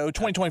know,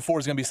 2024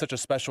 is going to be such a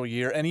special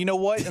year, and you know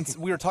what? And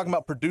we were talking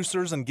about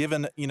producers and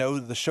giving,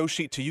 the show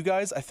sheet to you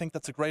guys. I think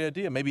that's a great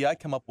idea. Maybe I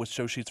come up with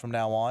show sheets from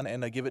now on,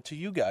 and I give it to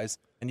you guys.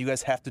 And you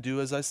guys have to do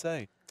as I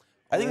say.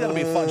 I think that'll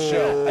be a fun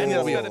show. I think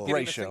that'll be a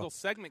great show. A single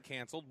segment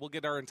canceled, we'll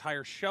get our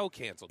entire show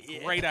canceled.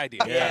 Great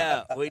idea.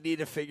 Yeah, we need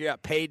to figure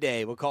out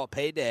payday. We'll call it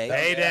payday.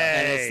 Payday.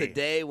 And it's the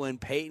day when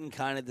Peyton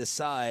kind of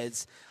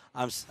decides.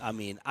 I don't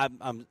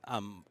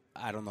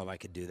know if I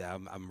could do that.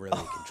 I'm really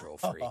a control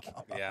freak.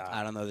 Yeah.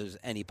 I don't know if there's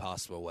any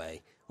possible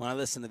way. When I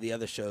listen to the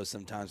other shows,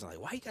 sometimes I'm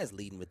like, why are you guys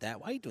leading with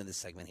that? Why are you doing this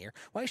segment here?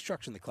 Why are you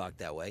structuring the clock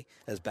that way?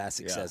 As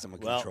Bassick says, I'm a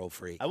control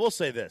freak. I will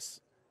say this.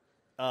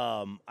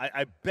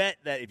 I bet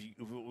that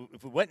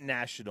if we went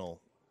national,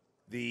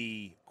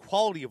 the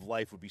quality of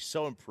life would be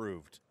so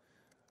improved,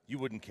 you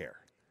wouldn't care.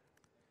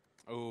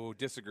 Oh,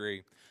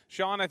 disagree,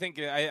 Sean. I think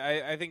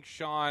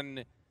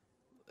Sean.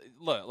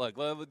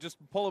 Look. Just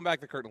pulling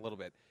back the curtain a little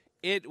bit.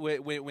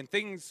 When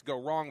things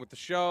go wrong with the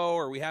show,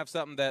 or we have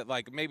something that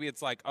maybe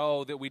it's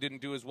that we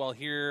didn't do as well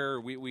here.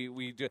 Or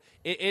we do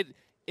it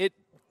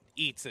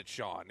eats at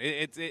Sean.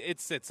 It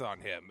sits on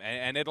him,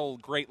 and it'll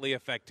greatly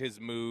affect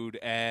his mood.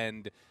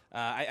 And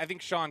I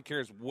think Sean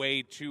cares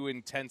way too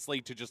intensely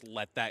to just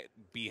let that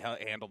be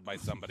handled by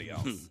somebody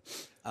else.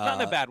 Not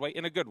in a bad way,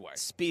 in a good way.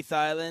 Spieth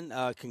Island,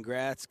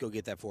 congrats. Go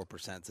get that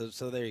 4%.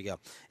 So there you go.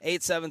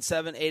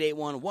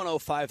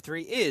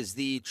 877-881-1053 is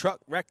the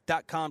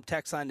truckwreck.com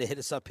text line to hit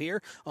us up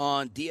here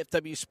on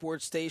DFW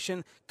Sports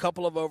Station.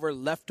 Couple of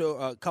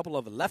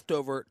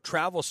leftover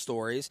travel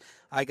stories.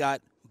 I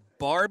got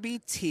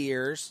Barbie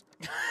tears,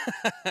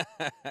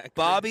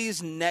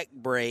 Bobby's neck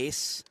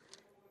brace,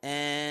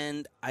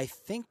 and I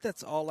think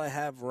that's all I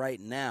have right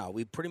now.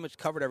 We pretty much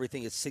covered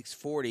everything at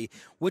 6:40.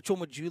 Which one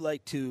would you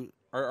like to?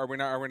 Are we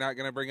not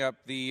going to bring up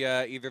the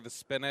either the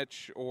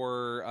spinach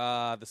or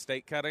the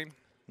steak cutting?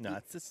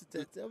 No,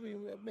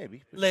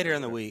 maybe later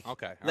in the week.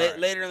 Okay,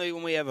 later in the week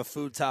when we have a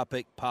food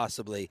topic,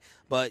 possibly.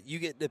 But you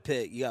get to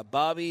pick. You got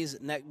Bobby's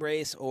neck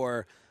brace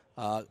or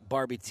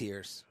Barbie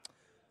tears.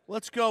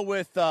 Let's go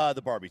with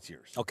the Barbie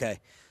tears. Okay.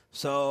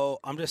 So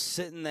I'm just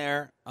sitting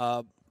there.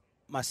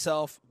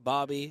 Myself,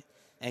 Bobby,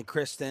 and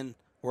Kristen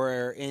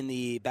were in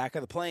the back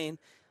of the plane.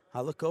 I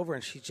look over,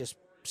 and she's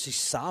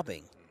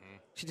sobbing. Mm-hmm.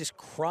 She's just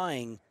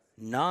crying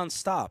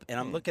nonstop. And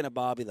I'm looking at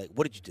Bobby like,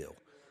 what did you do?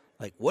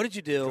 What did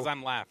you do? Because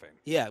I'm laughing.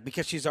 Yeah,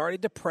 because she's already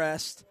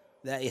depressed.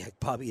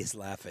 Bobby is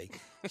laughing.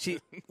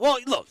 Well,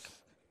 look,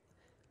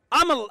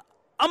 I'm a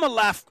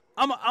laugh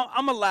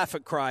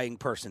at crying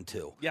person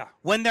too. Yeah.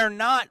 When they're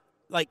not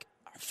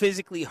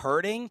physically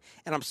hurting,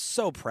 and I'm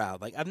so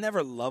proud. I've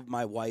never loved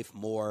my wife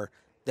more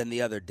than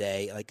the other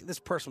day. Like, this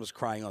person was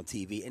crying on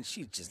TV, and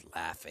she's just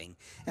laughing.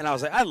 And I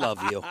was like, I love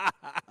you.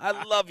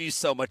 I love you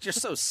so much. You're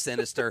so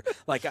sinister.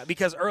 Like,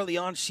 because early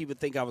on, she would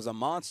think I was a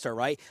monster,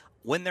 right?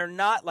 When they're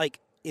not, like,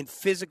 in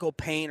physical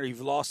pain or you've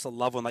lost a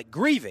loved one, like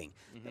grieving.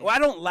 Well, I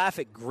don't laugh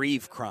at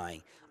grieve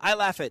crying. I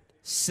laugh at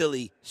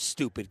silly,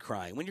 stupid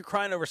crying. When you're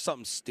crying over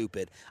something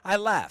stupid, I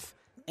laugh.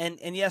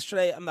 And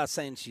yesterday, I'm not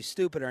saying she's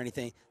stupid or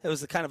anything. It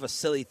was kind of a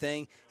silly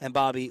thing, and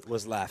Bobby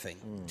was laughing.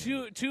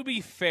 To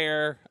be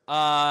fair, and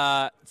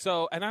I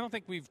don't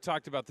think we've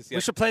talked about this yet.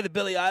 We should play the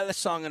Billie Eilish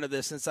song under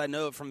this since I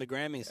know it from the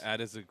Grammys.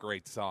 That is a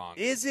great song.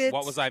 Is it?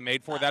 What Was I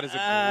Made For? That is a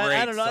great song.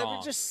 I don't know. I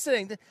was just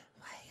sitting.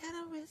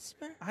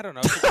 I don't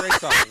know. It's a great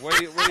song.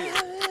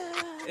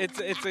 It's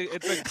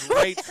a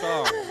great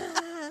song.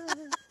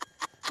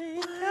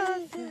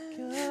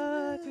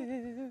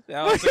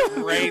 That was a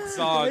great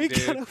song,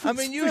 dude. I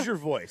mean, use your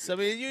voice. I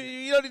mean,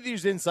 you don't need to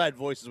use inside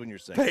voices when you're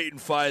singing. Peyton,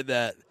 find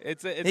that.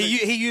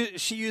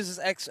 She uses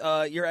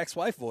your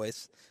ex-wife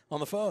voice on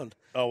the phone.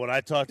 Oh, when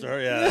I talk to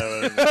her, yeah.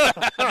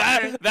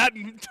 that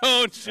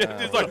tone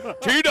shift is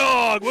like,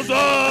 T-Dog, what's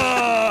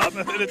up?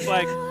 And then it's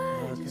like,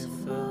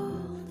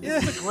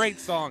 it's a great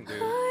song,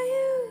 dude.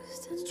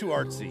 It's too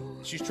artsy.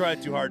 She's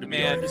tried too hard to be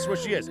artsy. This is what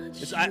she is.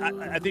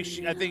 I think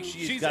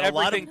she's got everything a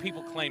lot of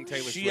people claim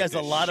Taylor Swift. She has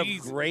a lot of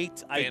She's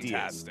great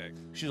ideas. Fantastic.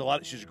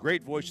 She's a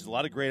great voice. She's a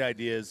lot of great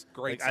ideas.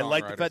 Great I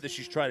like the songwriter. fact that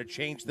she's trying to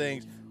change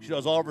things. She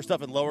does all of her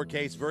stuff in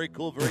lowercase. Very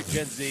cool. Very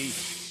Gen Z.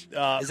 Is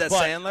that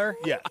Sandler?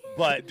 Yeah,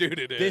 but Dude,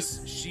 it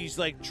is. She's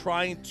like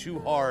trying too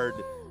hard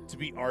to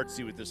be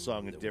artsy with this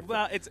song and different.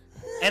 Well,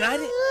 And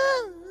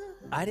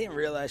I didn't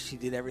realize she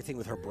did everything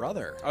with her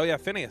brother. Oh, yeah,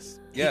 Phineas.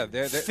 Yeah,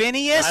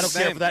 Phineas? I don't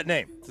care for that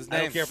name. It's his I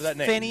don't name. care for that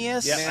name.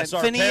 Phineas? Yeah,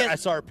 Man, I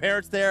saw her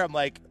parents there. I'm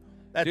like,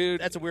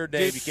 Dude, that's a weird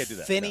name. You can't do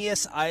that.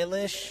 Phineas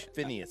Eilish?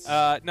 Phineas.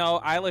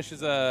 No, Eilish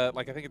is I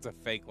think it's a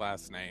fake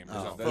last name or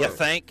something. You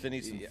think?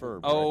 Phineas and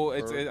Ferb. Oh,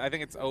 right? I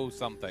think it's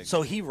something.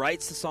 So he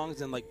writes the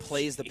songs and like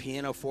plays the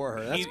piano for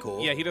her. That's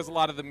cool. Yeah, he does a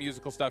lot of the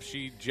musical stuff.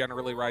 She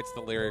generally writes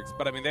the lyrics,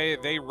 but I mean,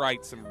 they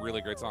write some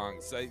really great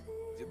songs.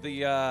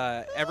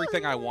 The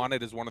Everything I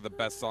Wanted is one of the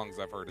best songs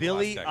I've heard.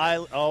 Billie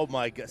Eilish. Oh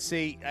my God!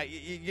 See,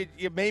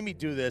 you made me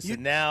do this,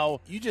 and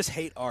now you just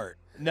hate art.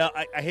 No,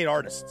 I hate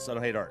artists. I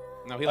don't hate art.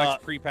 No, he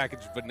likes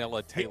prepackaged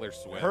vanilla Taylor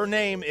Swift. Her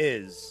name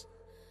is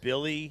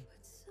Billie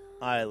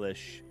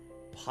Eilish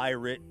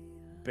Pirate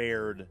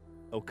Baird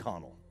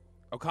O'Connell.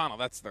 O'Connell,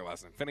 that's their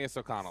last name. Phineas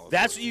O'Connell.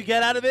 That's what you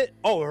get out of it?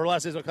 Oh, her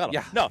last name is O'Connell.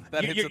 Yeah. No,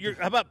 That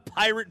how about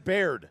Pirate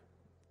Baird?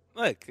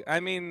 Look, I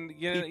mean,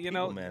 you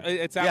know, man.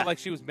 it sounded like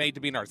she was made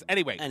to be an artist.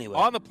 Anyway,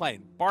 on the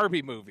plane,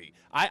 Barbie movie.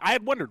 I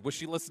had wondered, was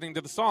she listening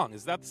to the song?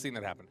 Is that the scene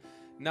that happened?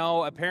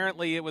 No,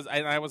 apparently it was.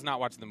 I was not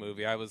watching the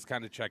movie. I was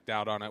kind of checked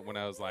out on it when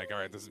I was like, all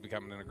right, this is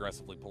becoming an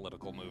aggressively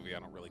political movie. I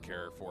don't really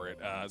care for it.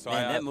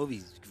 That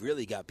movie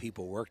really got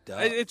people worked up.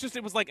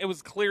 It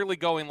was clearly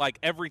going like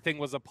everything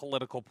was a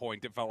political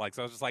point. It felt like.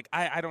 So I was just like,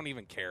 I don't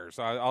even care.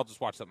 So I'll just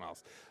watch something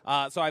else.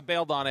 So I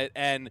bailed on it.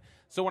 And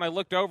so when I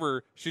looked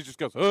over, she just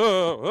goes,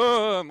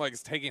 I'm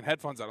like taking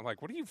headphones out. I'm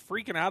like, what are you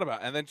freaking out about?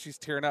 And then she's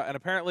tearing out. And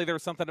apparently there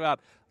was something about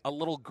a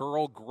little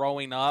girl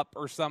growing up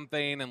or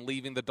something and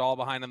leaving the doll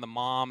behind, and the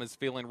mom is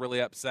feeling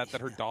really upset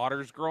that her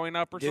daughter's growing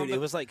up or something. Dude,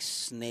 it was like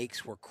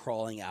snakes were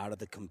crawling out of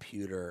the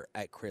computer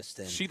at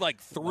Kristen. She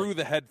threw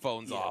the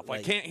headphones off.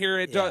 I can't hear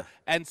it.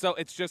 And so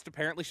it's just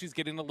apparently she's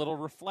getting a little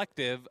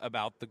reflective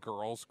about the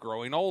girls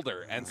growing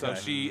older. And so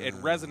it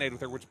resonated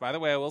with her, which, by the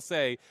way, I will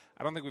say,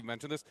 I don't think we've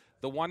mentioned this.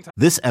 The one time.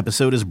 This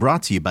episode is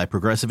brought to you by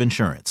Progressive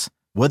Insurance.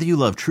 Whether you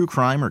love true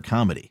crime or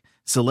comedy,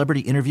 celebrity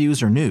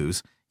interviews or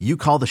news, you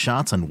call the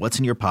shots on what's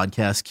in your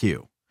podcast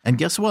queue. And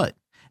guess what?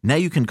 Now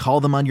you can call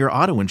them on your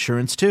auto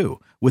insurance too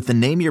with the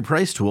Name Your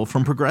Price tool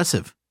from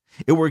Progressive.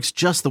 It works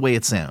just the way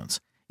it sounds.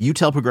 You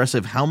tell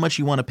Progressive how much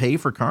you want to pay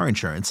for car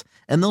insurance,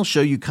 and they'll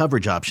show you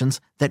coverage options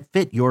that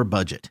fit your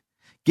budget.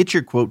 Get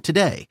your quote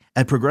today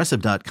at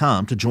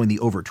Progressive.com to join the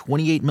over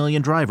 28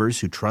 million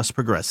drivers who trust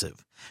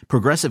Progressive.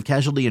 Progressive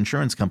Casualty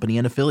Insurance Company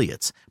and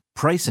Affiliates.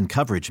 Price and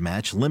coverage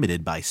match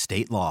limited by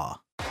state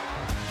law.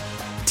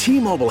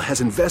 T-Mobile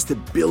has invested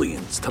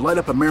billions to light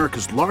up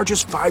America's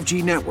largest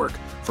 5G network,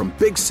 from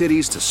big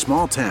cities to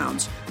small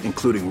towns,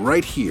 including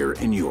right here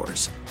in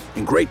yours.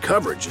 And great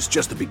coverage is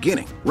just the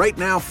beginning. Right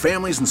now,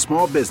 families and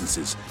small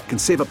businesses can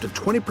save up to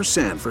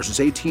 20% versus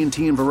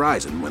AT&T and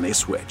Verizon when they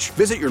switch.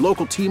 Visit your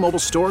local T-Mobile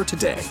store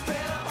today.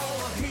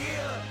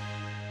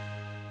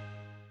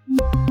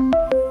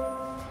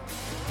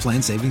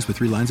 Plan savings with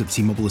 3 lines of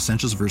T-Mobile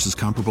Essentials versus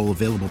comparable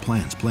available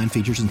plans. Plan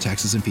features and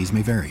taxes and fees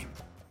may vary.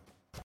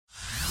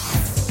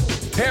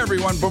 Hey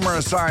everyone, Boomer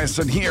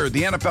Esiason here.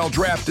 The NFL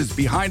Draft is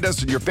behind us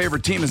and your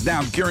favorite team is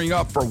now gearing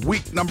up for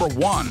week number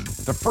 1.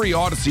 The free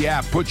Odyssey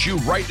app puts you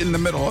right in the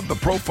middle of the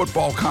pro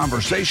football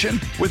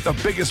conversation with the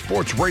biggest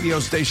sports radio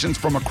stations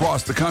from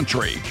across the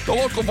country. The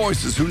local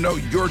voices who know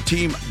your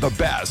team the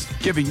best,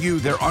 giving you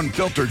their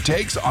unfiltered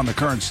takes on the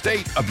current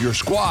state of your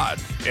squad.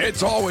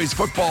 It's always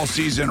football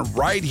season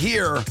right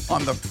here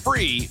on the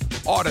free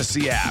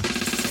Odyssey app.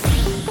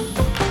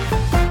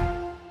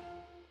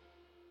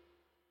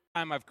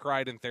 time I've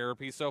cried in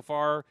therapy so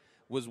far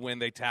was when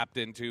they tapped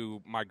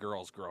into my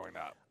girls growing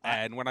up.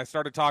 And when I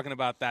started talking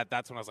about that,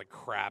 that's when I was like,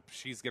 crap,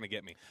 she's going to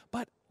get me.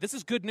 But this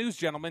is good news,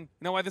 gentlemen.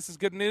 You know why this is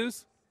good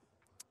news?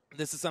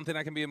 This is something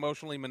I can be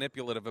emotionally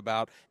manipulative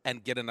about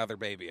and get another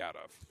baby out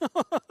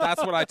of.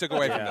 That's what I took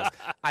away from this.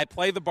 I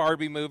play the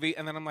Barbie movie,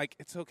 and then I'm like,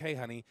 it's okay,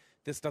 honey.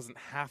 This doesn't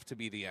have to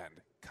be the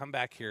end. Come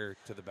back here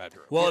to the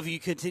bedroom. Well, if you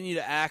continue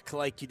to act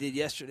like you did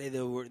yesterday,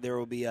 there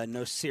will be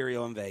no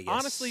cereal in Vegas.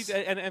 Honestly,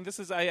 and this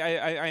is, I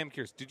am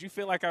curious. Did you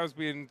feel like I was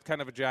being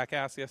kind of a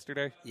jackass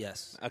yesterday?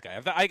 Yes. Okay.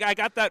 I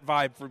got that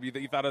vibe from you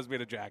that you thought I was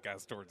being a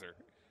jackass towards her.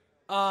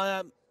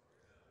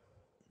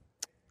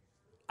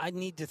 I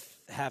need to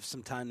have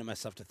some time to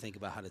myself to think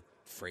about how to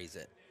phrase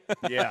it.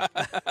 Yeah.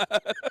 It's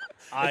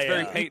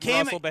very Peyton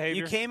Russell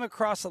behavior. You came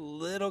across a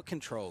little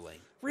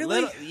controlling.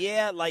 Really?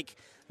 Like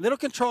little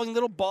controlling,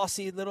 little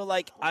bossy, little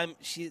like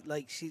she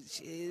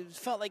it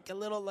felt like a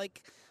little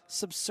like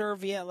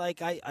subservient.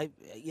 Like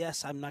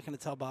yes, I'm not going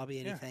to tell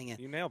Bobby anything. Yeah,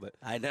 you nailed it.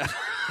 I know.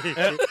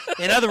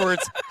 In other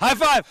words, high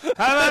five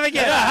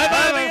again. High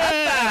five.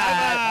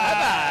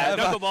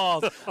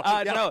 Knuckleballs.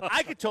 No,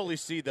 I could totally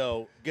see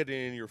though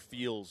getting in your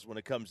feels when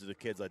it comes to the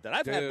kids like that.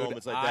 I've had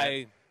moments like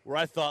that where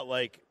I thought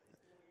like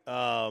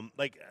I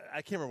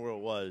can't remember what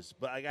it was,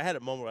 but I had a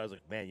moment where I was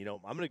like, man,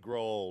 I'm going to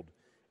grow old,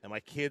 and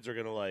my kids are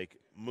going to like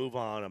move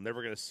on. I'm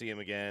never going to see them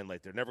again.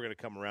 Like they're never going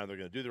to come around. They're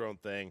going to do their own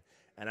thing,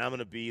 and I'm going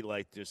to be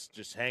like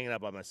just hanging out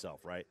by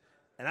myself, right?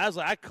 And I was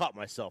like, I caught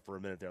myself for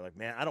a minute there, like,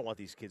 man, I don't want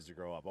these kids to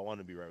grow up. I want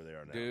them to be right where they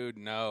are now. Dude,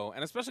 no,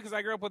 and especially because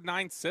I grew up with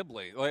 9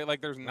 siblings.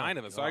 Like there's 9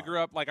 of us, so I grew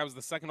up like I was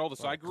the second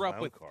oldest. So I grew up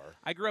with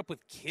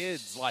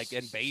kids like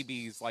and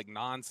babies like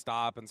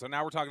nonstop, and so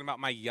now we're talking about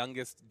my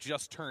youngest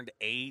just turned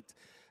 8,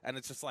 and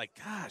it's just like,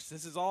 gosh,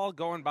 this is all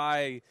going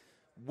by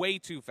way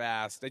too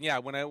fast. And yeah,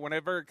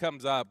 whenever it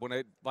comes up, when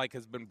it like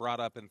has been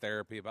brought up in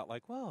therapy about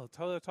like, well,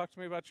 talk to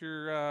me about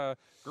your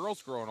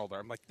girls growing older.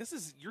 I'm like,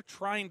 you're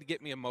trying to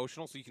get me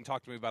emotional so you can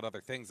talk to me about other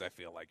things. I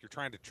feel like you're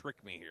trying to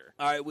trick me here.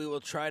 All right, we will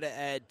try to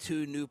add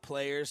 2 new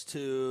players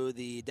to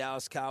the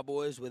Dallas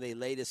Cowboys with a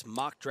latest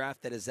mock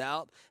draft that is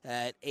out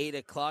at 8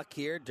 o'clock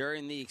here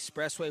during the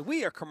Expressway.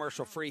 We are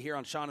commercial free here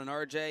on Shan and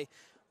RJ.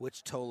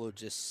 Which Tolo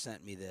just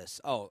sent me this?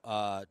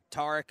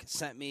 Tarek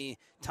sent me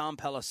Tom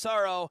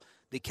Pelissero.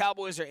 The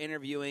Cowboys are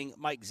interviewing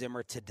Mike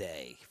Zimmer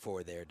today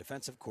for their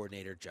defensive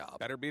coordinator job.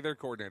 Better be their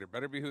coordinator.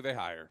 Better be who they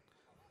hire.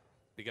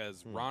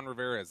 Because Ron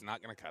Rivera is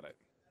not going to cut it.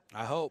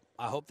 I hope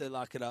they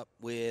lock it up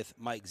with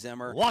Mike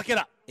Zimmer. Lock it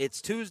up.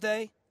 It's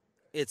Tuesday.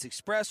 It's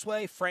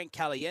Expressway. Frank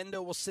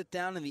Caliendo will sit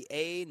down in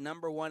the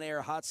number 1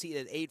 air hot seat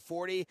at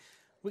 8:40.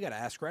 We got to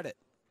ask Reddit.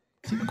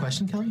 Do you have a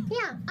question, Kelly?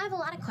 Yeah, I have a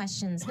lot of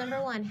questions.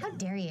 Number 1, how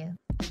dare you?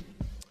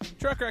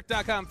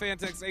 Truckwreck.com, fan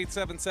text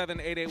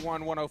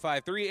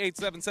 877-881-1053,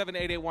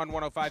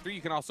 877-881-1053.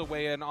 You can also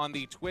weigh in on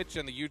the Twitch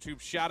and the YouTube.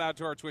 Shout out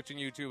to our Twitch and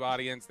YouTube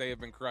audience. They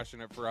have been crushing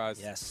it for us.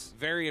 Yes.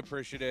 Very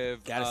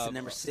appreciative. Got us to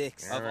number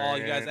 6. Of all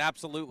you guys.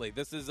 Absolutely.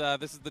 This is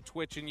the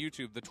Twitch and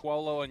YouTube, the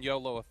Twolo and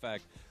YOLO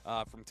effect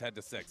from 10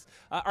 to 6.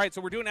 All right,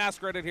 so we're doing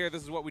Ask Reddit here.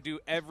 This is what we do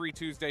every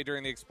Tuesday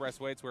during the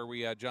Expressway. It's where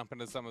we jump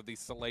into some of these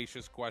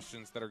salacious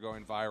questions that are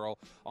going viral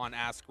on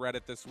Ask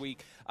Reddit this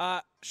week.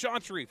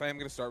 Sean Sharif, I am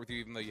going to start with you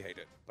even though you hate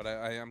it. But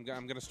I'm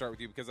going to start with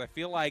you because I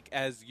feel like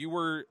as you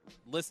were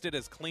listed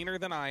as cleaner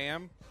than I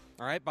am,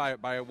 all right,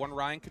 by one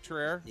Ryan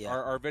Couturier,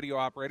 our video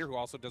operator, who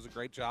also does a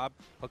great job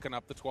hooking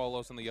up the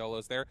Twolos and the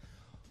YOLOs there.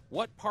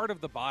 What part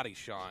of the body,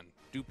 Sean,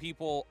 do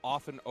people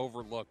often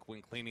overlook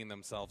when cleaning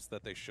themselves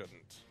that they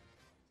shouldn't?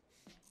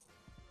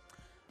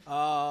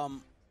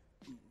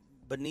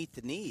 Beneath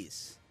the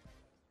knees.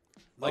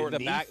 Like Lower the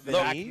knee? back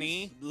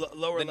knee?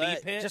 Lower the leg.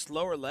 knee pit? Just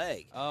lower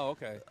leg. Oh,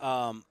 okay.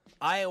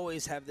 I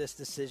always have this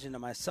decision to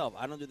myself.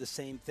 I don't do the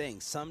same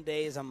thing. Some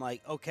days I'm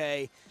like,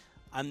 okay,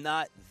 I'm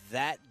not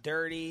that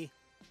dirty,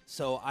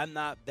 so I'm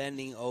not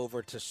bending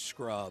over to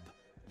scrub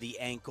the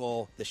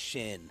ankle, the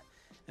shin.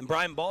 And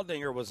Brian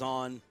Baldinger was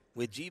on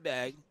with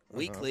G-Bag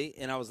weekly,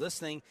 and I was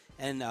listening,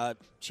 and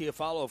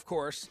Chiafalo, of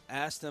course,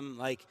 asked him,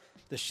 like,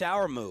 the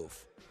shower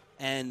move.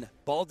 And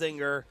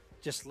Baldinger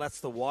just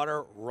lets the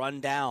water run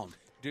down.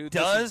 Dude,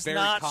 does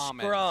not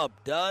scrub,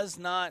 does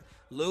not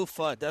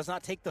loofah, does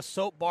not take the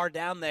soap bar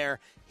down there.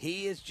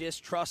 He is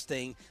just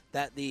trusting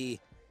that the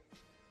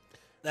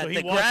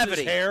gravity. Washes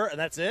his hair and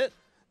that's it?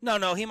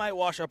 No, he might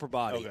wash upper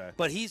body. Okay.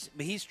 But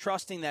he's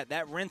trusting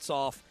that rinse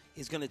off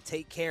is going to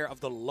take care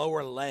of the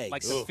lower legs.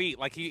 Like the feet.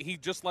 Like he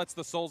just lets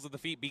the soles of the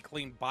feet be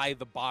cleaned by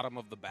the bottom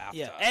of the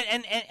bathtub. Yeah,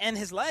 and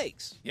his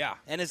legs. Yeah.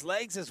 And his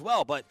legs as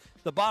well. But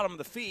the bottom of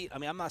the feet, I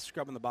mean, I'm not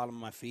scrubbing the bottom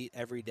of my feet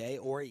every day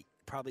or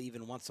probably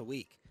even once a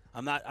week.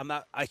 I'm not.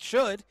 I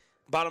should.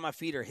 Bottom of my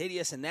feet are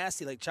hideous and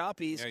nasty like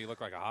Choppies. Yeah, you look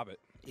like a hobbit.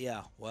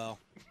 Yeah, well,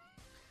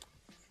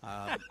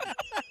 I'm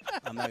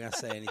not going to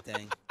say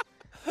anything.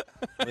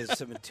 There's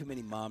been too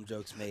many mom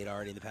jokes made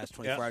already in the past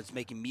 24 hours. It's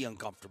making me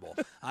uncomfortable.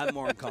 I'm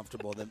more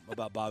uncomfortable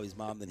about Bobby's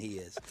mom than he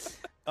is.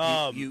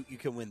 You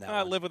can win that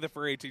one. Live with it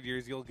for 18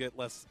 years. You'll get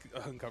less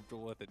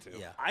uncomfortable with it, too.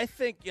 Yeah. I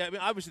think, I mean,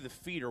 obviously the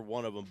feet are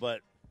one of them, but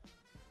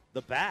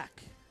the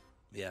back.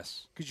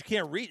 Yes. Because you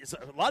can't reach.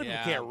 A lot of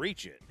people can't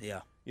reach it.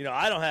 Yeah. You know,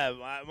 I don't have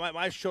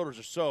my shoulders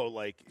are so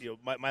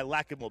my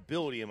lack of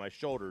mobility in my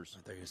shoulders.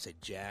 I thought you were going to say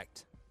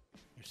jacked.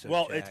 You're so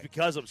well, jacked. it's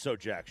because I'm so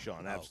jacked,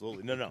 Sean.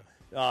 Absolutely. No.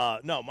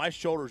 No, my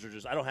shoulders are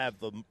just. I don't have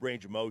the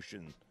range of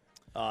motion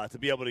to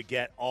be able to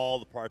get all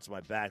the parts of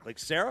my back. Like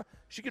Sarah,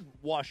 she could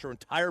wash her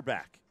entire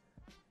back,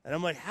 and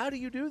I'm like, how do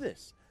you do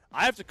this?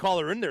 I have to call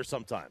her in there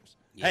sometimes.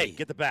 Hey,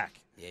 get the back.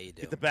 Yeah, you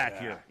do. Get the back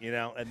here,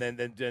 and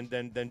then join.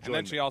 And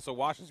then she also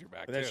washes your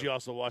back. And then too. she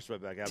also washes my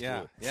back.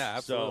 Absolutely. Yeah,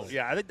 absolutely. So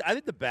yeah, I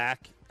think the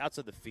back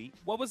outside the feet.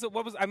 What was it?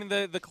 I mean,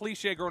 the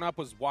cliche growing up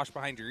was wash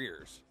behind your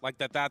ears. Like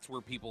that's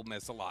where people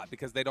miss a lot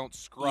because they don't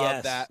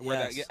scrub that.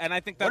 And I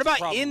think that's what about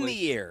probably, in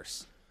the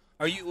ears?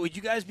 Would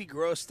you guys be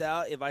grossed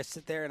out if I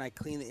sit there and I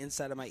clean the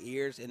inside of my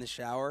ears in the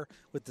shower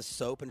with the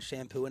soap and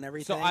shampoo and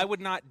everything? So I would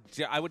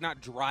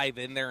not drive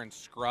in there and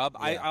scrub.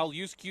 Yeah. I'll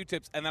use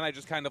Q-tips and then I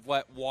just kind of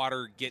let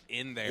water get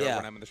in there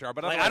when I'm in the shower.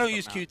 But I don't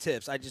use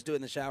Q-tips. I just do it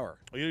in the shower.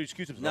 Oh, you don't use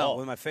Q-tips? No,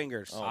 with my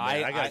fingers. Oh, man,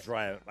 I gotta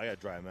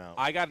dry them out.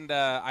 I got into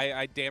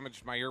I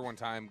damaged my ear one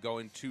time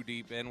going too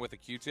deep in with a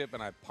Q-tip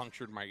and I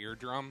punctured my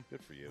eardrum.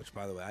 Good for you. Which,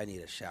 by the way, I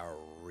need a shower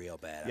real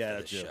bad Yeah,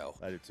 after this show.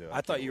 I do too.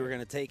 I thought you were going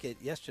to take it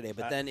yesterday,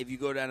 but then if you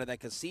go down to that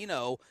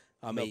casino,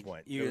 I mean,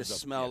 point. you're going to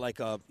smell like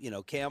a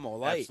Camel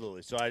Light.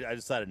 Absolutely. So I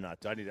decided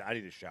not to. I need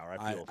a shower.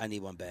 I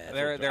need one bad.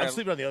 I'm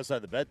sleeping on the other side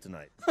of the bed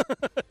tonight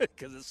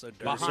because it's so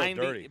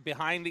dirty.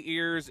 Behind the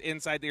ears,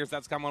 inside the ears.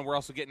 That's common. We're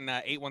also getting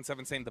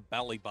 817 saying the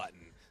belly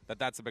button.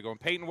 That's a big one.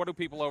 Peyton, what do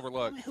people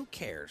overlook? I mean, who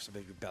cares if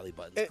your belly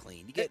button's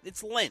clean?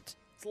 It's lint.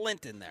 It's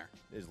lint in there.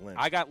 It's lint.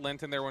 I got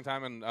lint in there one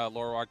time, and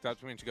Laura walked up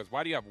to me and she goes,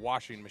 "Why do you have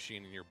washing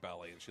machine in your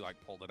belly?" And she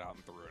pulled it out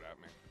and threw it at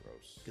me.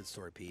 Gross. Good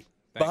story, Pete.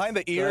 Thanks. Behind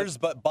the ears,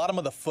 but bottom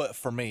of the foot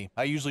for me.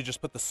 I usually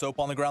just put the soap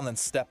on the ground, then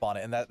step on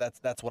it, and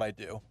that's what I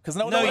do. Because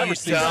no one ever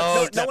sees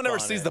that. No one ever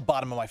sees the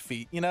bottom of my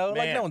feet. You know,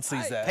 Man, no one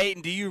sees that.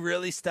 Peyton, do you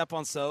really step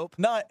on soap?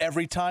 Not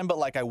every time,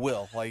 but I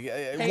will.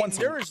 Peyton, once.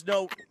 There is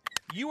no.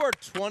 You are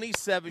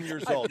 27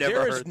 years old.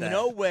 There is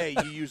no way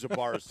you use a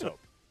bar of soap.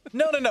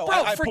 No. Bro,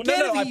 I forget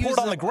pour if you it use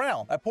on the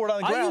ground. I pour it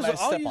on the ground.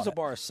 I'll use a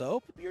bar of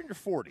soap. You're in your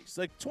 40s,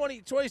 like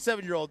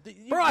 27-year-old.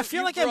 Bro, I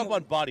feel like I'm up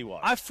on body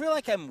wash. I feel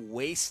like I'm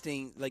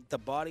wasting the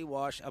body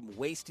wash. I'm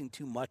wasting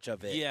too much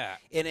of it. Yeah.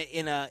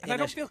 And I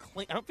don't feel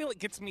clean. I don't feel it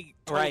gets me.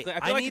 Right. I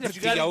feel like it's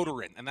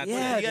deodorant, and that's you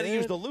got to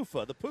use the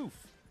loofah, the poof,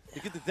 to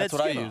get the dead That's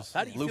what I skin use. off.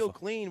 How do you feel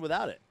clean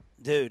without it?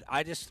 Dude,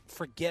 I just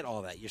forget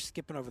all that. You're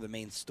skipping over the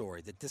main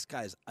story that this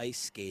guy's ice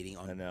skating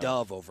on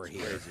Dove over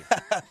here.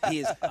 He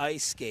is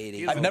ice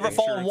skating. I've never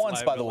fallen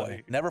once, by the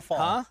way. Never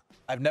fallen. Huh?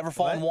 I've never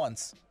fallen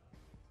once.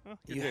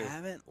 You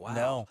haven't? Wow.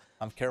 No,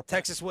 I'm careful.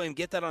 Texas William,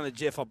 get that on a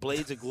GIF of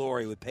Blades of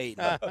Glory with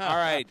Peyton. All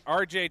right,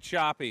 RJ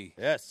Choppy.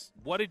 Yes.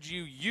 What did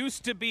you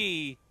used to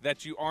be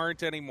that you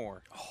aren't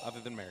anymore, other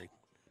than married?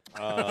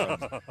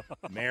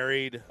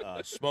 Married,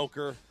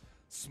 smoker.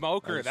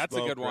 Smoker, that's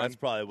a good one. That's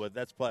probably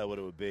what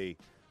it would be.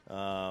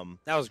 That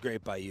was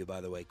great by you,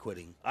 by the way,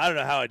 quitting. I don't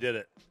know how I did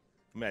it.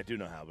 I mean, I do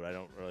know how, but I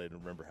don't really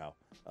remember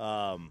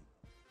how.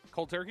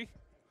 Cold turkey?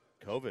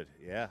 COVID,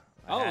 yeah.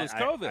 It was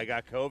COVID. I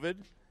got COVID,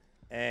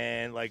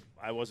 and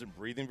I wasn't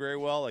breathing very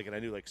well. And I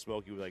knew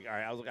Smokey was all right.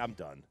 I was I'm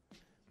done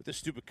with this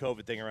stupid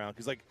COVID thing around.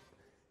 Because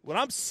when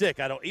I'm sick,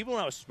 I don't. Even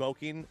when I was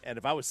smoking, and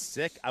if I was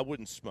sick, I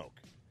wouldn't smoke.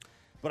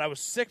 But I was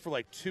sick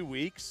for 2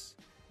 weeks.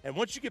 And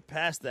once you get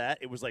past that,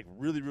 it was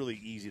really, really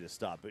easy to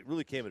stop. It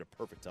really came at a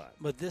perfect time.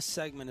 But this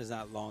segment is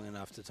not long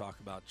enough to talk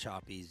about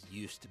Choppy's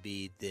used to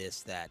be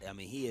this, that. I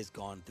mean, he has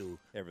gone through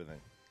everything.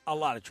 A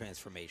lot of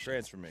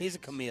transformation. He's a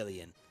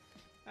chameleon.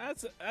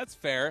 That's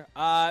fair.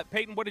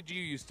 Peyton, what did you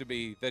used to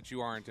be that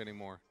you aren't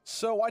anymore?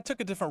 So I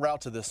took a different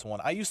route to this one.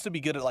 I used to be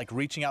good at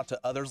reaching out to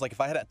others. If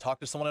I hadn't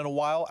talked to someone in a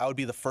while, I would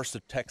be the first to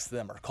text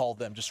them or call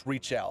them, just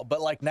reach out. But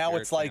now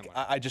it's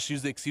I just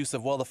use the excuse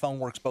of, well, the phone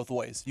works both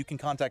ways. You can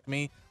contact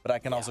me, but I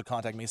can also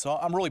contact me. So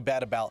I'm really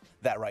bad about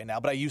that right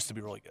now, but I used to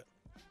be really good.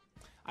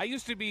 I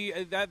used to be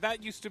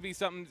that used to be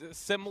something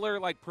similar,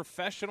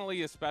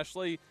 professionally,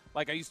 especially.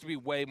 I used to be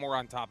way more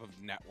on top of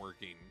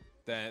networking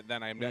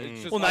than I am now.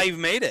 It's just now you've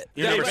made it.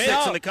 You're number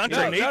 6 in the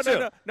country.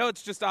 No,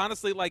 it's just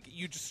honestly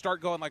you just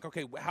start going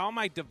okay, how am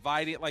I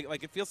dividing it?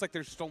 Like it feels like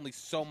there's just only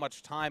so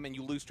much time, and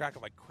you lose track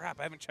of crap.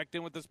 I haven't checked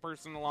in with this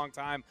person in a long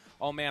time.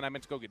 Oh man, I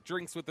meant to go get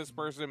drinks with this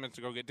person. I meant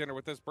to go get dinner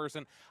with this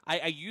person.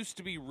 I used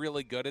to be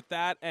really good at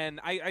that, and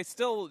I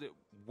still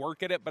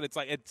work at it, but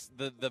it's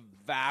the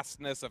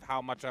vastness of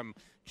how much I'm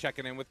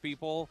checking in with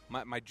people.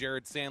 My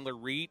Jared Sandler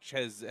reach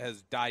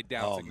has died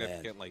down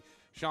significantly. Man.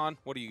 Sean,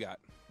 what do you got?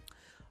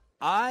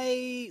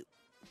 I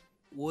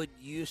would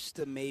used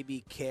to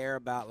maybe care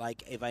about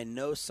if I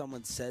know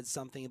someone said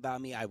something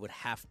about me, I would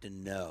have to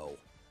know.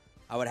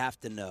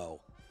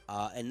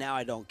 And now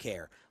I don't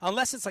care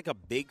unless it's a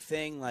big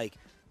thing,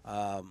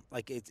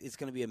 it's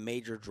going to be a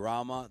major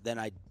drama. Then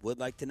I would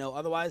like to know.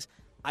 Otherwise,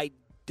 I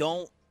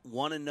don't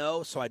want to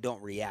know, so I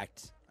don't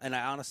react. And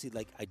I honestly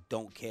I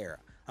don't care.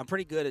 I'm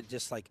pretty good at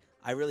just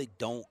I really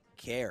don't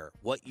care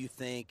what you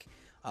think,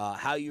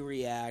 how you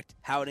react,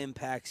 how it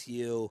impacts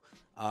you.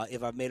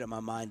 If I've made up my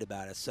mind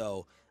about it.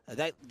 So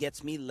That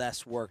gets me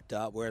less worked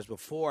up, whereas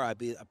before I'd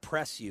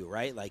press you,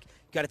 right? Like,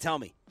 you got to tell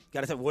me.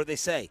 Got to tell me, what do they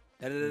say?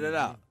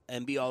 Da-da-da-da-da,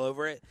 and be all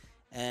over it.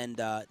 And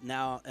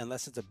now,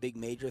 unless it's a big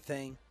major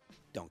thing,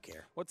 don't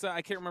care.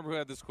 I can't remember who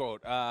had this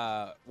quote.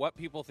 What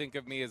people think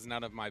of me is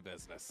none of my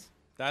business.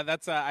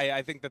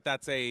 I think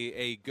that's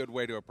a good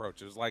way to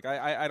approach it. It's like,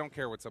 I don't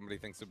care what somebody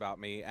thinks about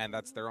me, and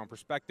that's their own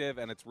perspective,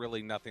 and it's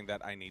really nothing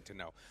that I need to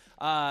know.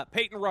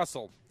 Peyton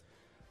Russell.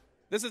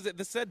 This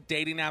said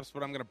dating apps,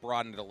 but I'm going to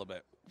broaden it a little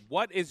bit.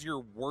 What is your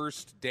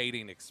worst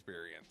dating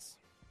experience?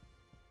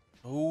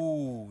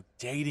 Ooh,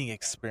 dating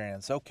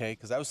experience. Okay,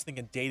 because I was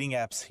thinking dating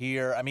apps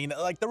here. I mean,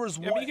 like there was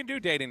one. I mean, you can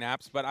do dating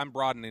apps, but I'm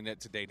broadening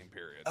it to dating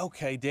period.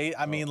 Okay,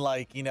 I mean,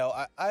 like, you know,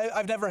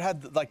 I've never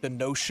had like the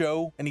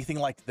no-show, anything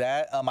like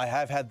that. I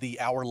have had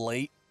the hour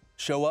late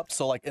show up,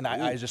 so like, and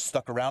I just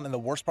stuck around. And the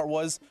worst part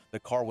was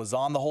the car was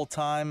on the whole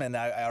time, and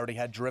I already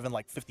had driven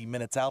like 50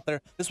 minutes out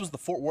there. This was the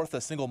Fort Worth,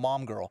 a single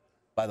mom girl.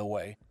 By the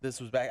way, this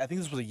was back. I think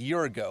this was a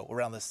year ago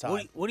around this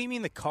time. What do you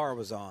mean the car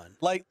was on?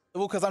 Like,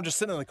 well, because I'm just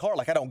sitting in the car.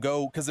 Like, I don't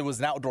go because it was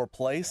an outdoor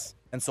place,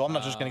 and so I'm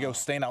not just gonna go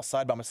staying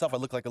outside by myself. I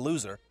look like a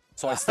loser.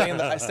 So I stay in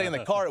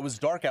the car. It was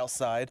dark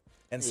outside,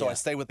 and so I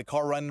stayed with the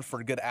car running for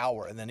a good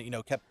hour. And then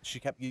she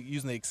kept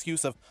using the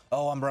excuse of,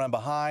 oh, I'm running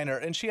behind,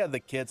 and she had the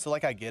kids. So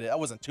like, I get it. I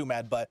wasn't too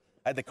mad, but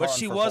I had the car. But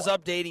she was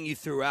updating you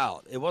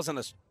throughout. It wasn't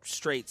a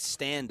straight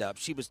stand up.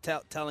 She was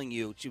telling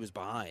you she was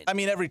behind. I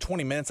mean, every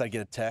 20 minutes I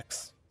get a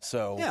text.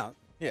 So yeah.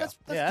 Yeah,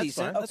 that's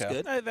decent. Fine.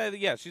 That's good.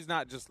 Yeah, she's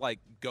not just like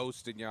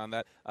ghosting you on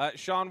that.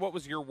 Sean, what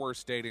was your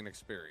worst dating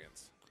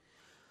experience?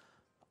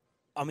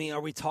 I mean,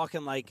 are we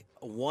talking like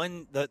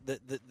one like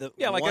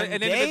an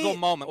individual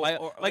moment,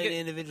 like an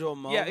individual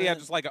moment? Yeah,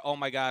 just like oh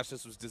my gosh,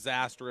 this was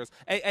disastrous.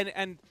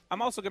 And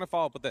I'm also going to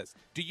follow up with this.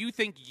 Do you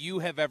think you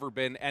have ever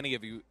been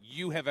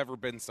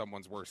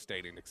someone's worst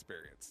dating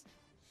experience?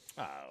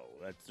 Oh,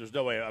 there's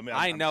no way. I mean,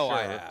 I know sure.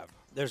 I have.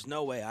 There's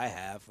no way I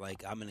have.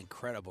 Like, I'm an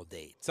incredible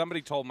date.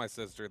 Somebody told my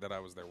sister that I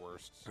was their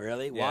worst.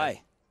 Really? Yeah.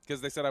 Why?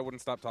 Because they said I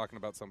wouldn't stop talking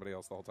about somebody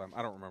else the whole time.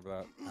 I don't remember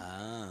that.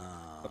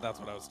 Oh. But that's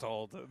what I was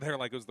told. They're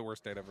like, it was the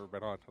worst date I've ever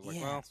been on. I was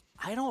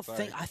like,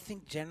 well, I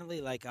think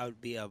generally, like, I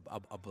would be a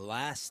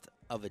blast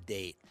of a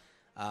date.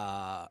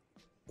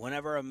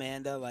 Whenever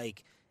Amanda,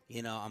 like,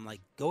 you know, I'm like,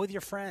 go with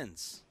your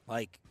friends.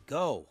 Like,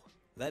 go.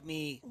 Let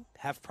me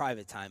have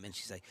private time. And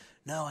she's like,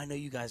 no, I know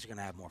you guys are going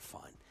to have more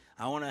fun.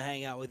 I want to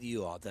hang out with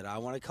you all. I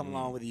want to come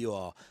along with you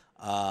all.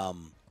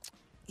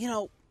 You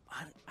know,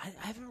 I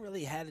haven't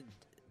really had a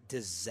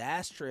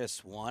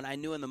disastrous one. I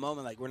knew in the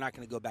moment, like, we're not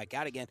going to go back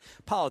out again.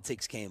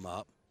 Politics came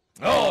up.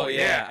 Oh,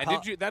 yeah.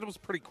 And that was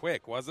pretty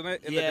quick, wasn't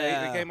it? In the day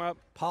that came up?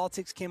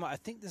 Politics came up. I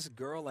think this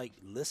girl, like,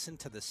 listened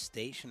to the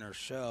station or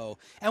show.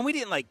 And we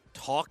didn't, like,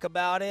 talk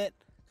about it.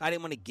 I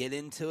didn't want to get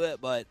into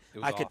it, but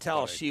I could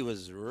tell she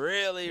was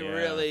really,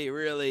 really,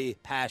 really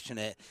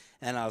passionate.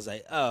 And I was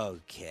like,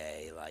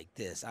 okay, like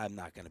this, I'm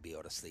not going to be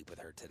able to sleep with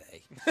her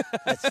today.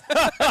 It's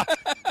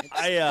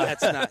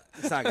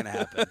not going to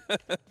happen.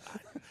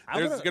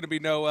 There's going to be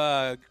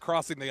no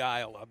crossing the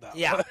aisle on that.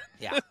 Yeah, one.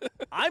 yeah.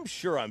 I'm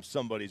sure I'm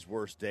somebody's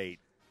worst date.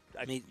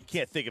 I mean, you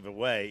can't think of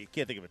a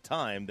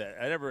time that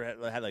I never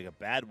had like a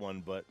bad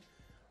one, but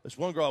this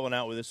one girl I went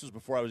out with, this was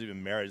before I was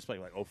even married. It's like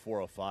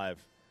 04,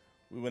 05.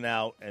 We went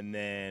out, and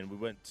then we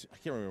went – I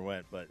can't remember where we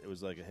went, but it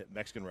was like a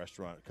Mexican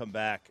restaurant. Come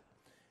back,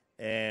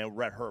 and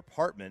we're at her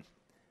apartment,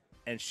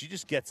 and she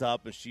just gets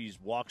up, and she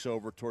walks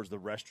over towards the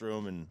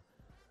restroom, and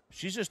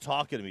she's just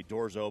talking to me,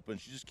 doors open.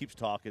 She just keeps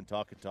talking.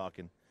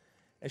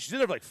 And she's in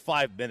there for like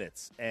 5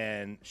 minutes,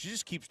 and she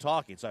just keeps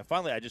talking. So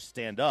I just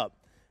stand up,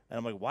 and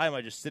I'm like, why am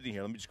I just sitting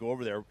here? Let me just go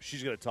over there.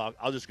 She's going to talk.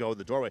 I'll just go in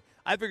the doorway.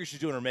 I figure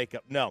she's doing her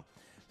makeup. No.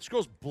 This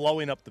girl's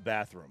blowing up the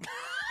bathroom.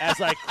 As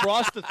I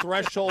cross the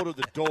threshold of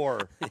the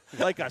door,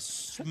 like a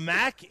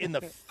smack in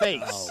the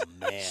face. Oh,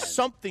 man.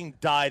 Something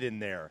died in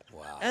there.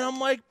 Wow. And I'm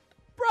like,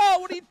 bro,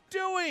 what are you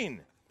doing?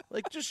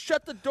 Like, just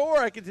shut the door.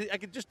 I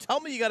could just tell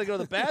me you got to go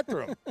to the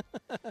bathroom.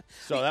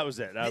 So that was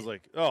it. And I was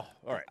like, oh,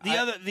 all right.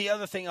 The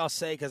other thing I'll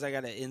say, because I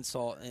got to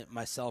insult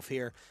myself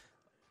here,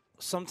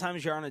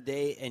 sometimes you're on a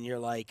date and you're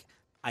like,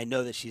 I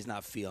know that she's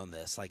not feeling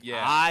this. Like,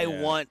 I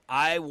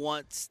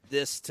want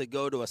this to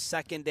go to a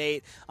second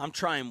date. I'm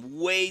trying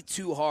way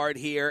too hard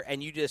here,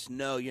 and you just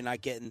know you're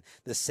not getting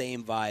the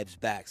same vibes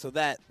back. So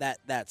that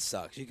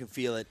sucks. You can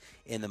feel it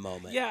in the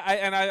moment. Yeah,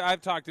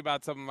 I've talked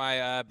about some of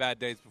my bad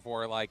dates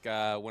before, like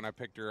when I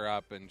picked her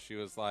up, and she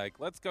was like,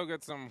 let's go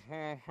get some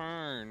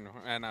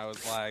and I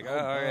was like, oh,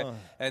 okay.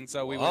 And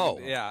so we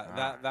went,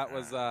 that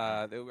was,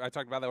 I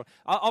talked about that one.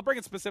 I'll bring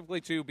it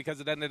specifically, too, because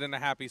it ended in a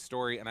happy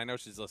story, and I know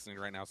she's listening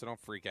right now, so don't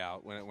freak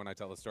out when I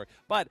tell the story.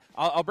 But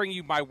I'll bring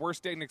you my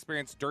worst dating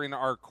experience during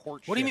our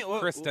courtship. What do you mean?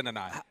 Kristen and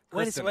I.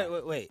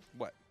 Wait.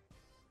 What?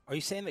 Are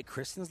you saying that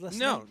Kristen's listening?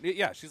 No.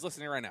 Yeah, she's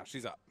listening right now.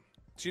 She's up.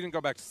 She didn't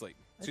go back to sleep.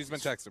 She's been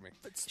texting me.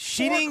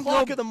 She didn't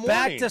go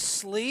back to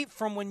sleep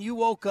from when you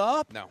woke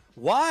up? No.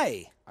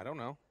 Why? I don't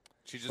know.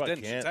 She just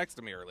didn't. She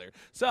texted me earlier.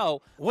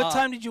 So what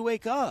time did you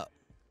wake up?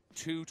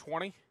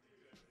 2:20.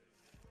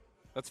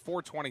 That's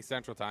 4:20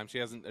 Central Time. She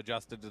hasn't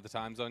adjusted to the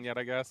time zone yet,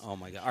 I guess. Oh,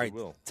 my God. All right,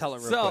 tell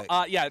it real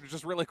quick. Yeah,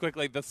 just really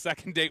quickly, the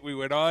second date we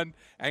went on,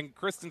 and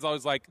Kristen's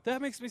always like,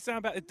 that makes me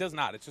sound bad. It does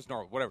not. It's just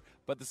normal, whatever.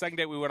 But the second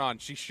date we went on,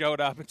 she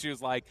showed up, and she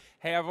was like,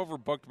 hey, I've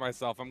overbooked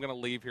myself. I'm going to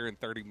leave here in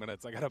 30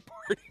 minutes. I got a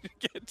party to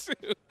get to.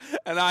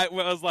 And I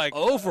was like,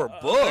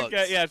 overbooked?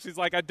 Okay, yeah, she's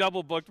like, I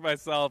double booked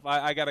myself.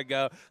 I got to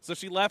go. So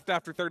she left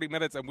after 30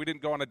 minutes, and we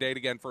didn't go on a date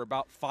again for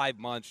about 5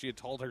 months. She had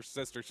told her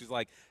sister, she's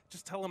like,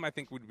 just tell him I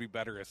think we'd be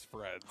better as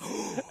friends.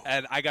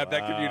 And I got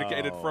that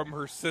communicated from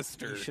her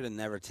sister. You should have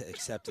never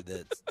accepted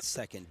the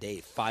second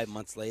date 5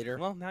 months later.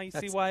 Well, now you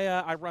see why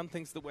I run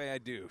things the way I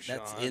do, Sean.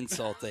 That's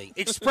insulting.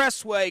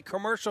 Expressway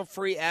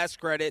commercial-free Ask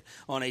Credit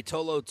on a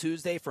Tolo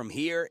Tuesday from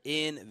here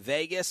in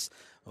Vegas.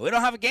 We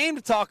don't have a game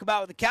to talk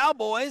about with the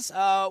Cowboys.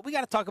 We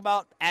got to talk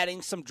about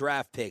adding some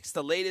draft picks.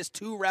 The latest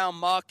 2-round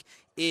mock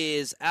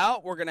is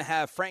out. We're going to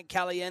have Frank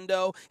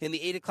Caliendo in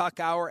the 8 o'clock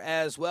hour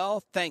as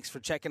well. Thanks for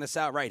checking us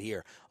out right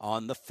here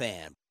on The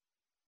Fan.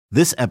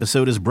 This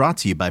episode is brought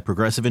to you by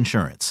Progressive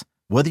Insurance.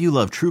 Whether you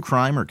love true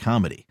crime or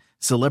comedy,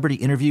 celebrity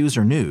interviews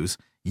or news,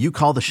 you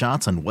call the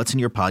shots on what's in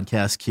your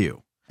podcast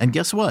queue. And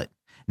guess what?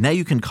 Now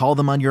you can call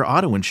them on your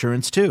auto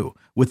insurance too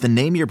with the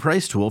Name Your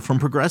Price tool from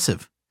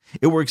Progressive.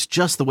 It works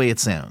just the way it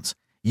sounds.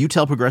 You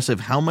tell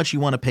Progressive how much you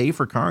want to pay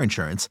for car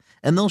insurance,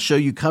 and they'll show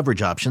you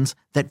coverage options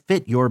that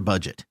fit your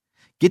budget.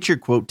 Get your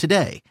quote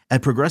today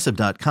at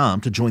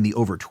Progressive.com to join the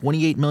over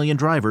 28 million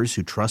drivers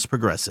who trust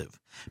Progressive.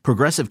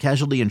 Progressive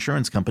Casualty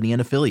Insurance Company and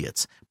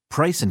Affiliates.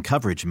 Price and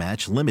coverage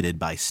match limited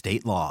by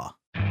state law.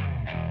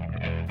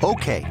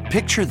 Okay,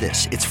 picture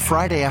this. It's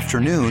Friday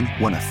afternoon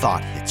when a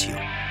thought hits you.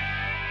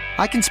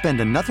 I can spend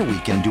another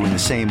weekend doing the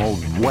same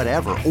old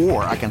whatever,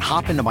 or I can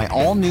hop into my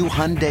all-new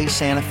Hyundai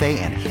Santa Fe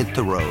and hit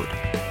the road.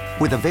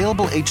 With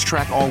available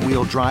H-Track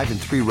all-wheel drive and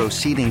 3-row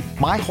seating,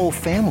 my whole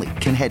family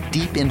can head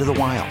deep into the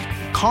wild.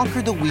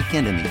 Conquer the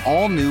weekend in the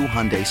all-new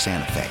Hyundai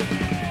Santa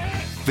Fe.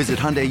 Visit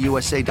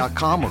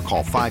HyundaiUSA.com or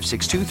call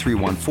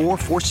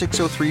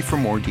 562-314-4603 for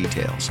more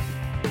details.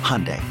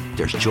 Hyundai,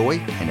 there's joy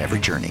in every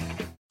journey.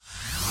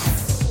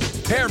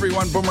 Hey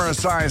everyone, Boomer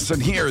Esiason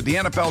here. The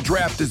NFL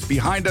Draft is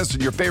behind us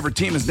and your favorite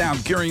team is now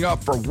gearing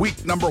up for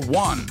week number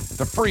 1.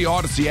 The free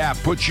Odyssey app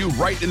puts you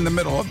right in the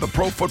middle of the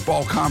pro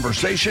football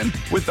conversation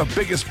with the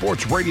biggest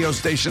sports radio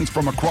stations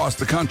from across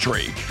the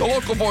country. The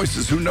local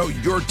voices who know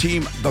your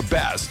team the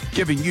best,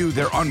 giving you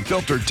their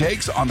unfiltered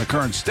takes on the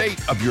current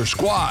state of your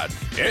squad.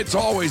 It's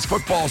always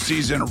football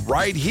season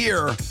right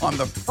here on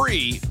the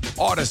free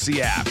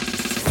Odyssey app.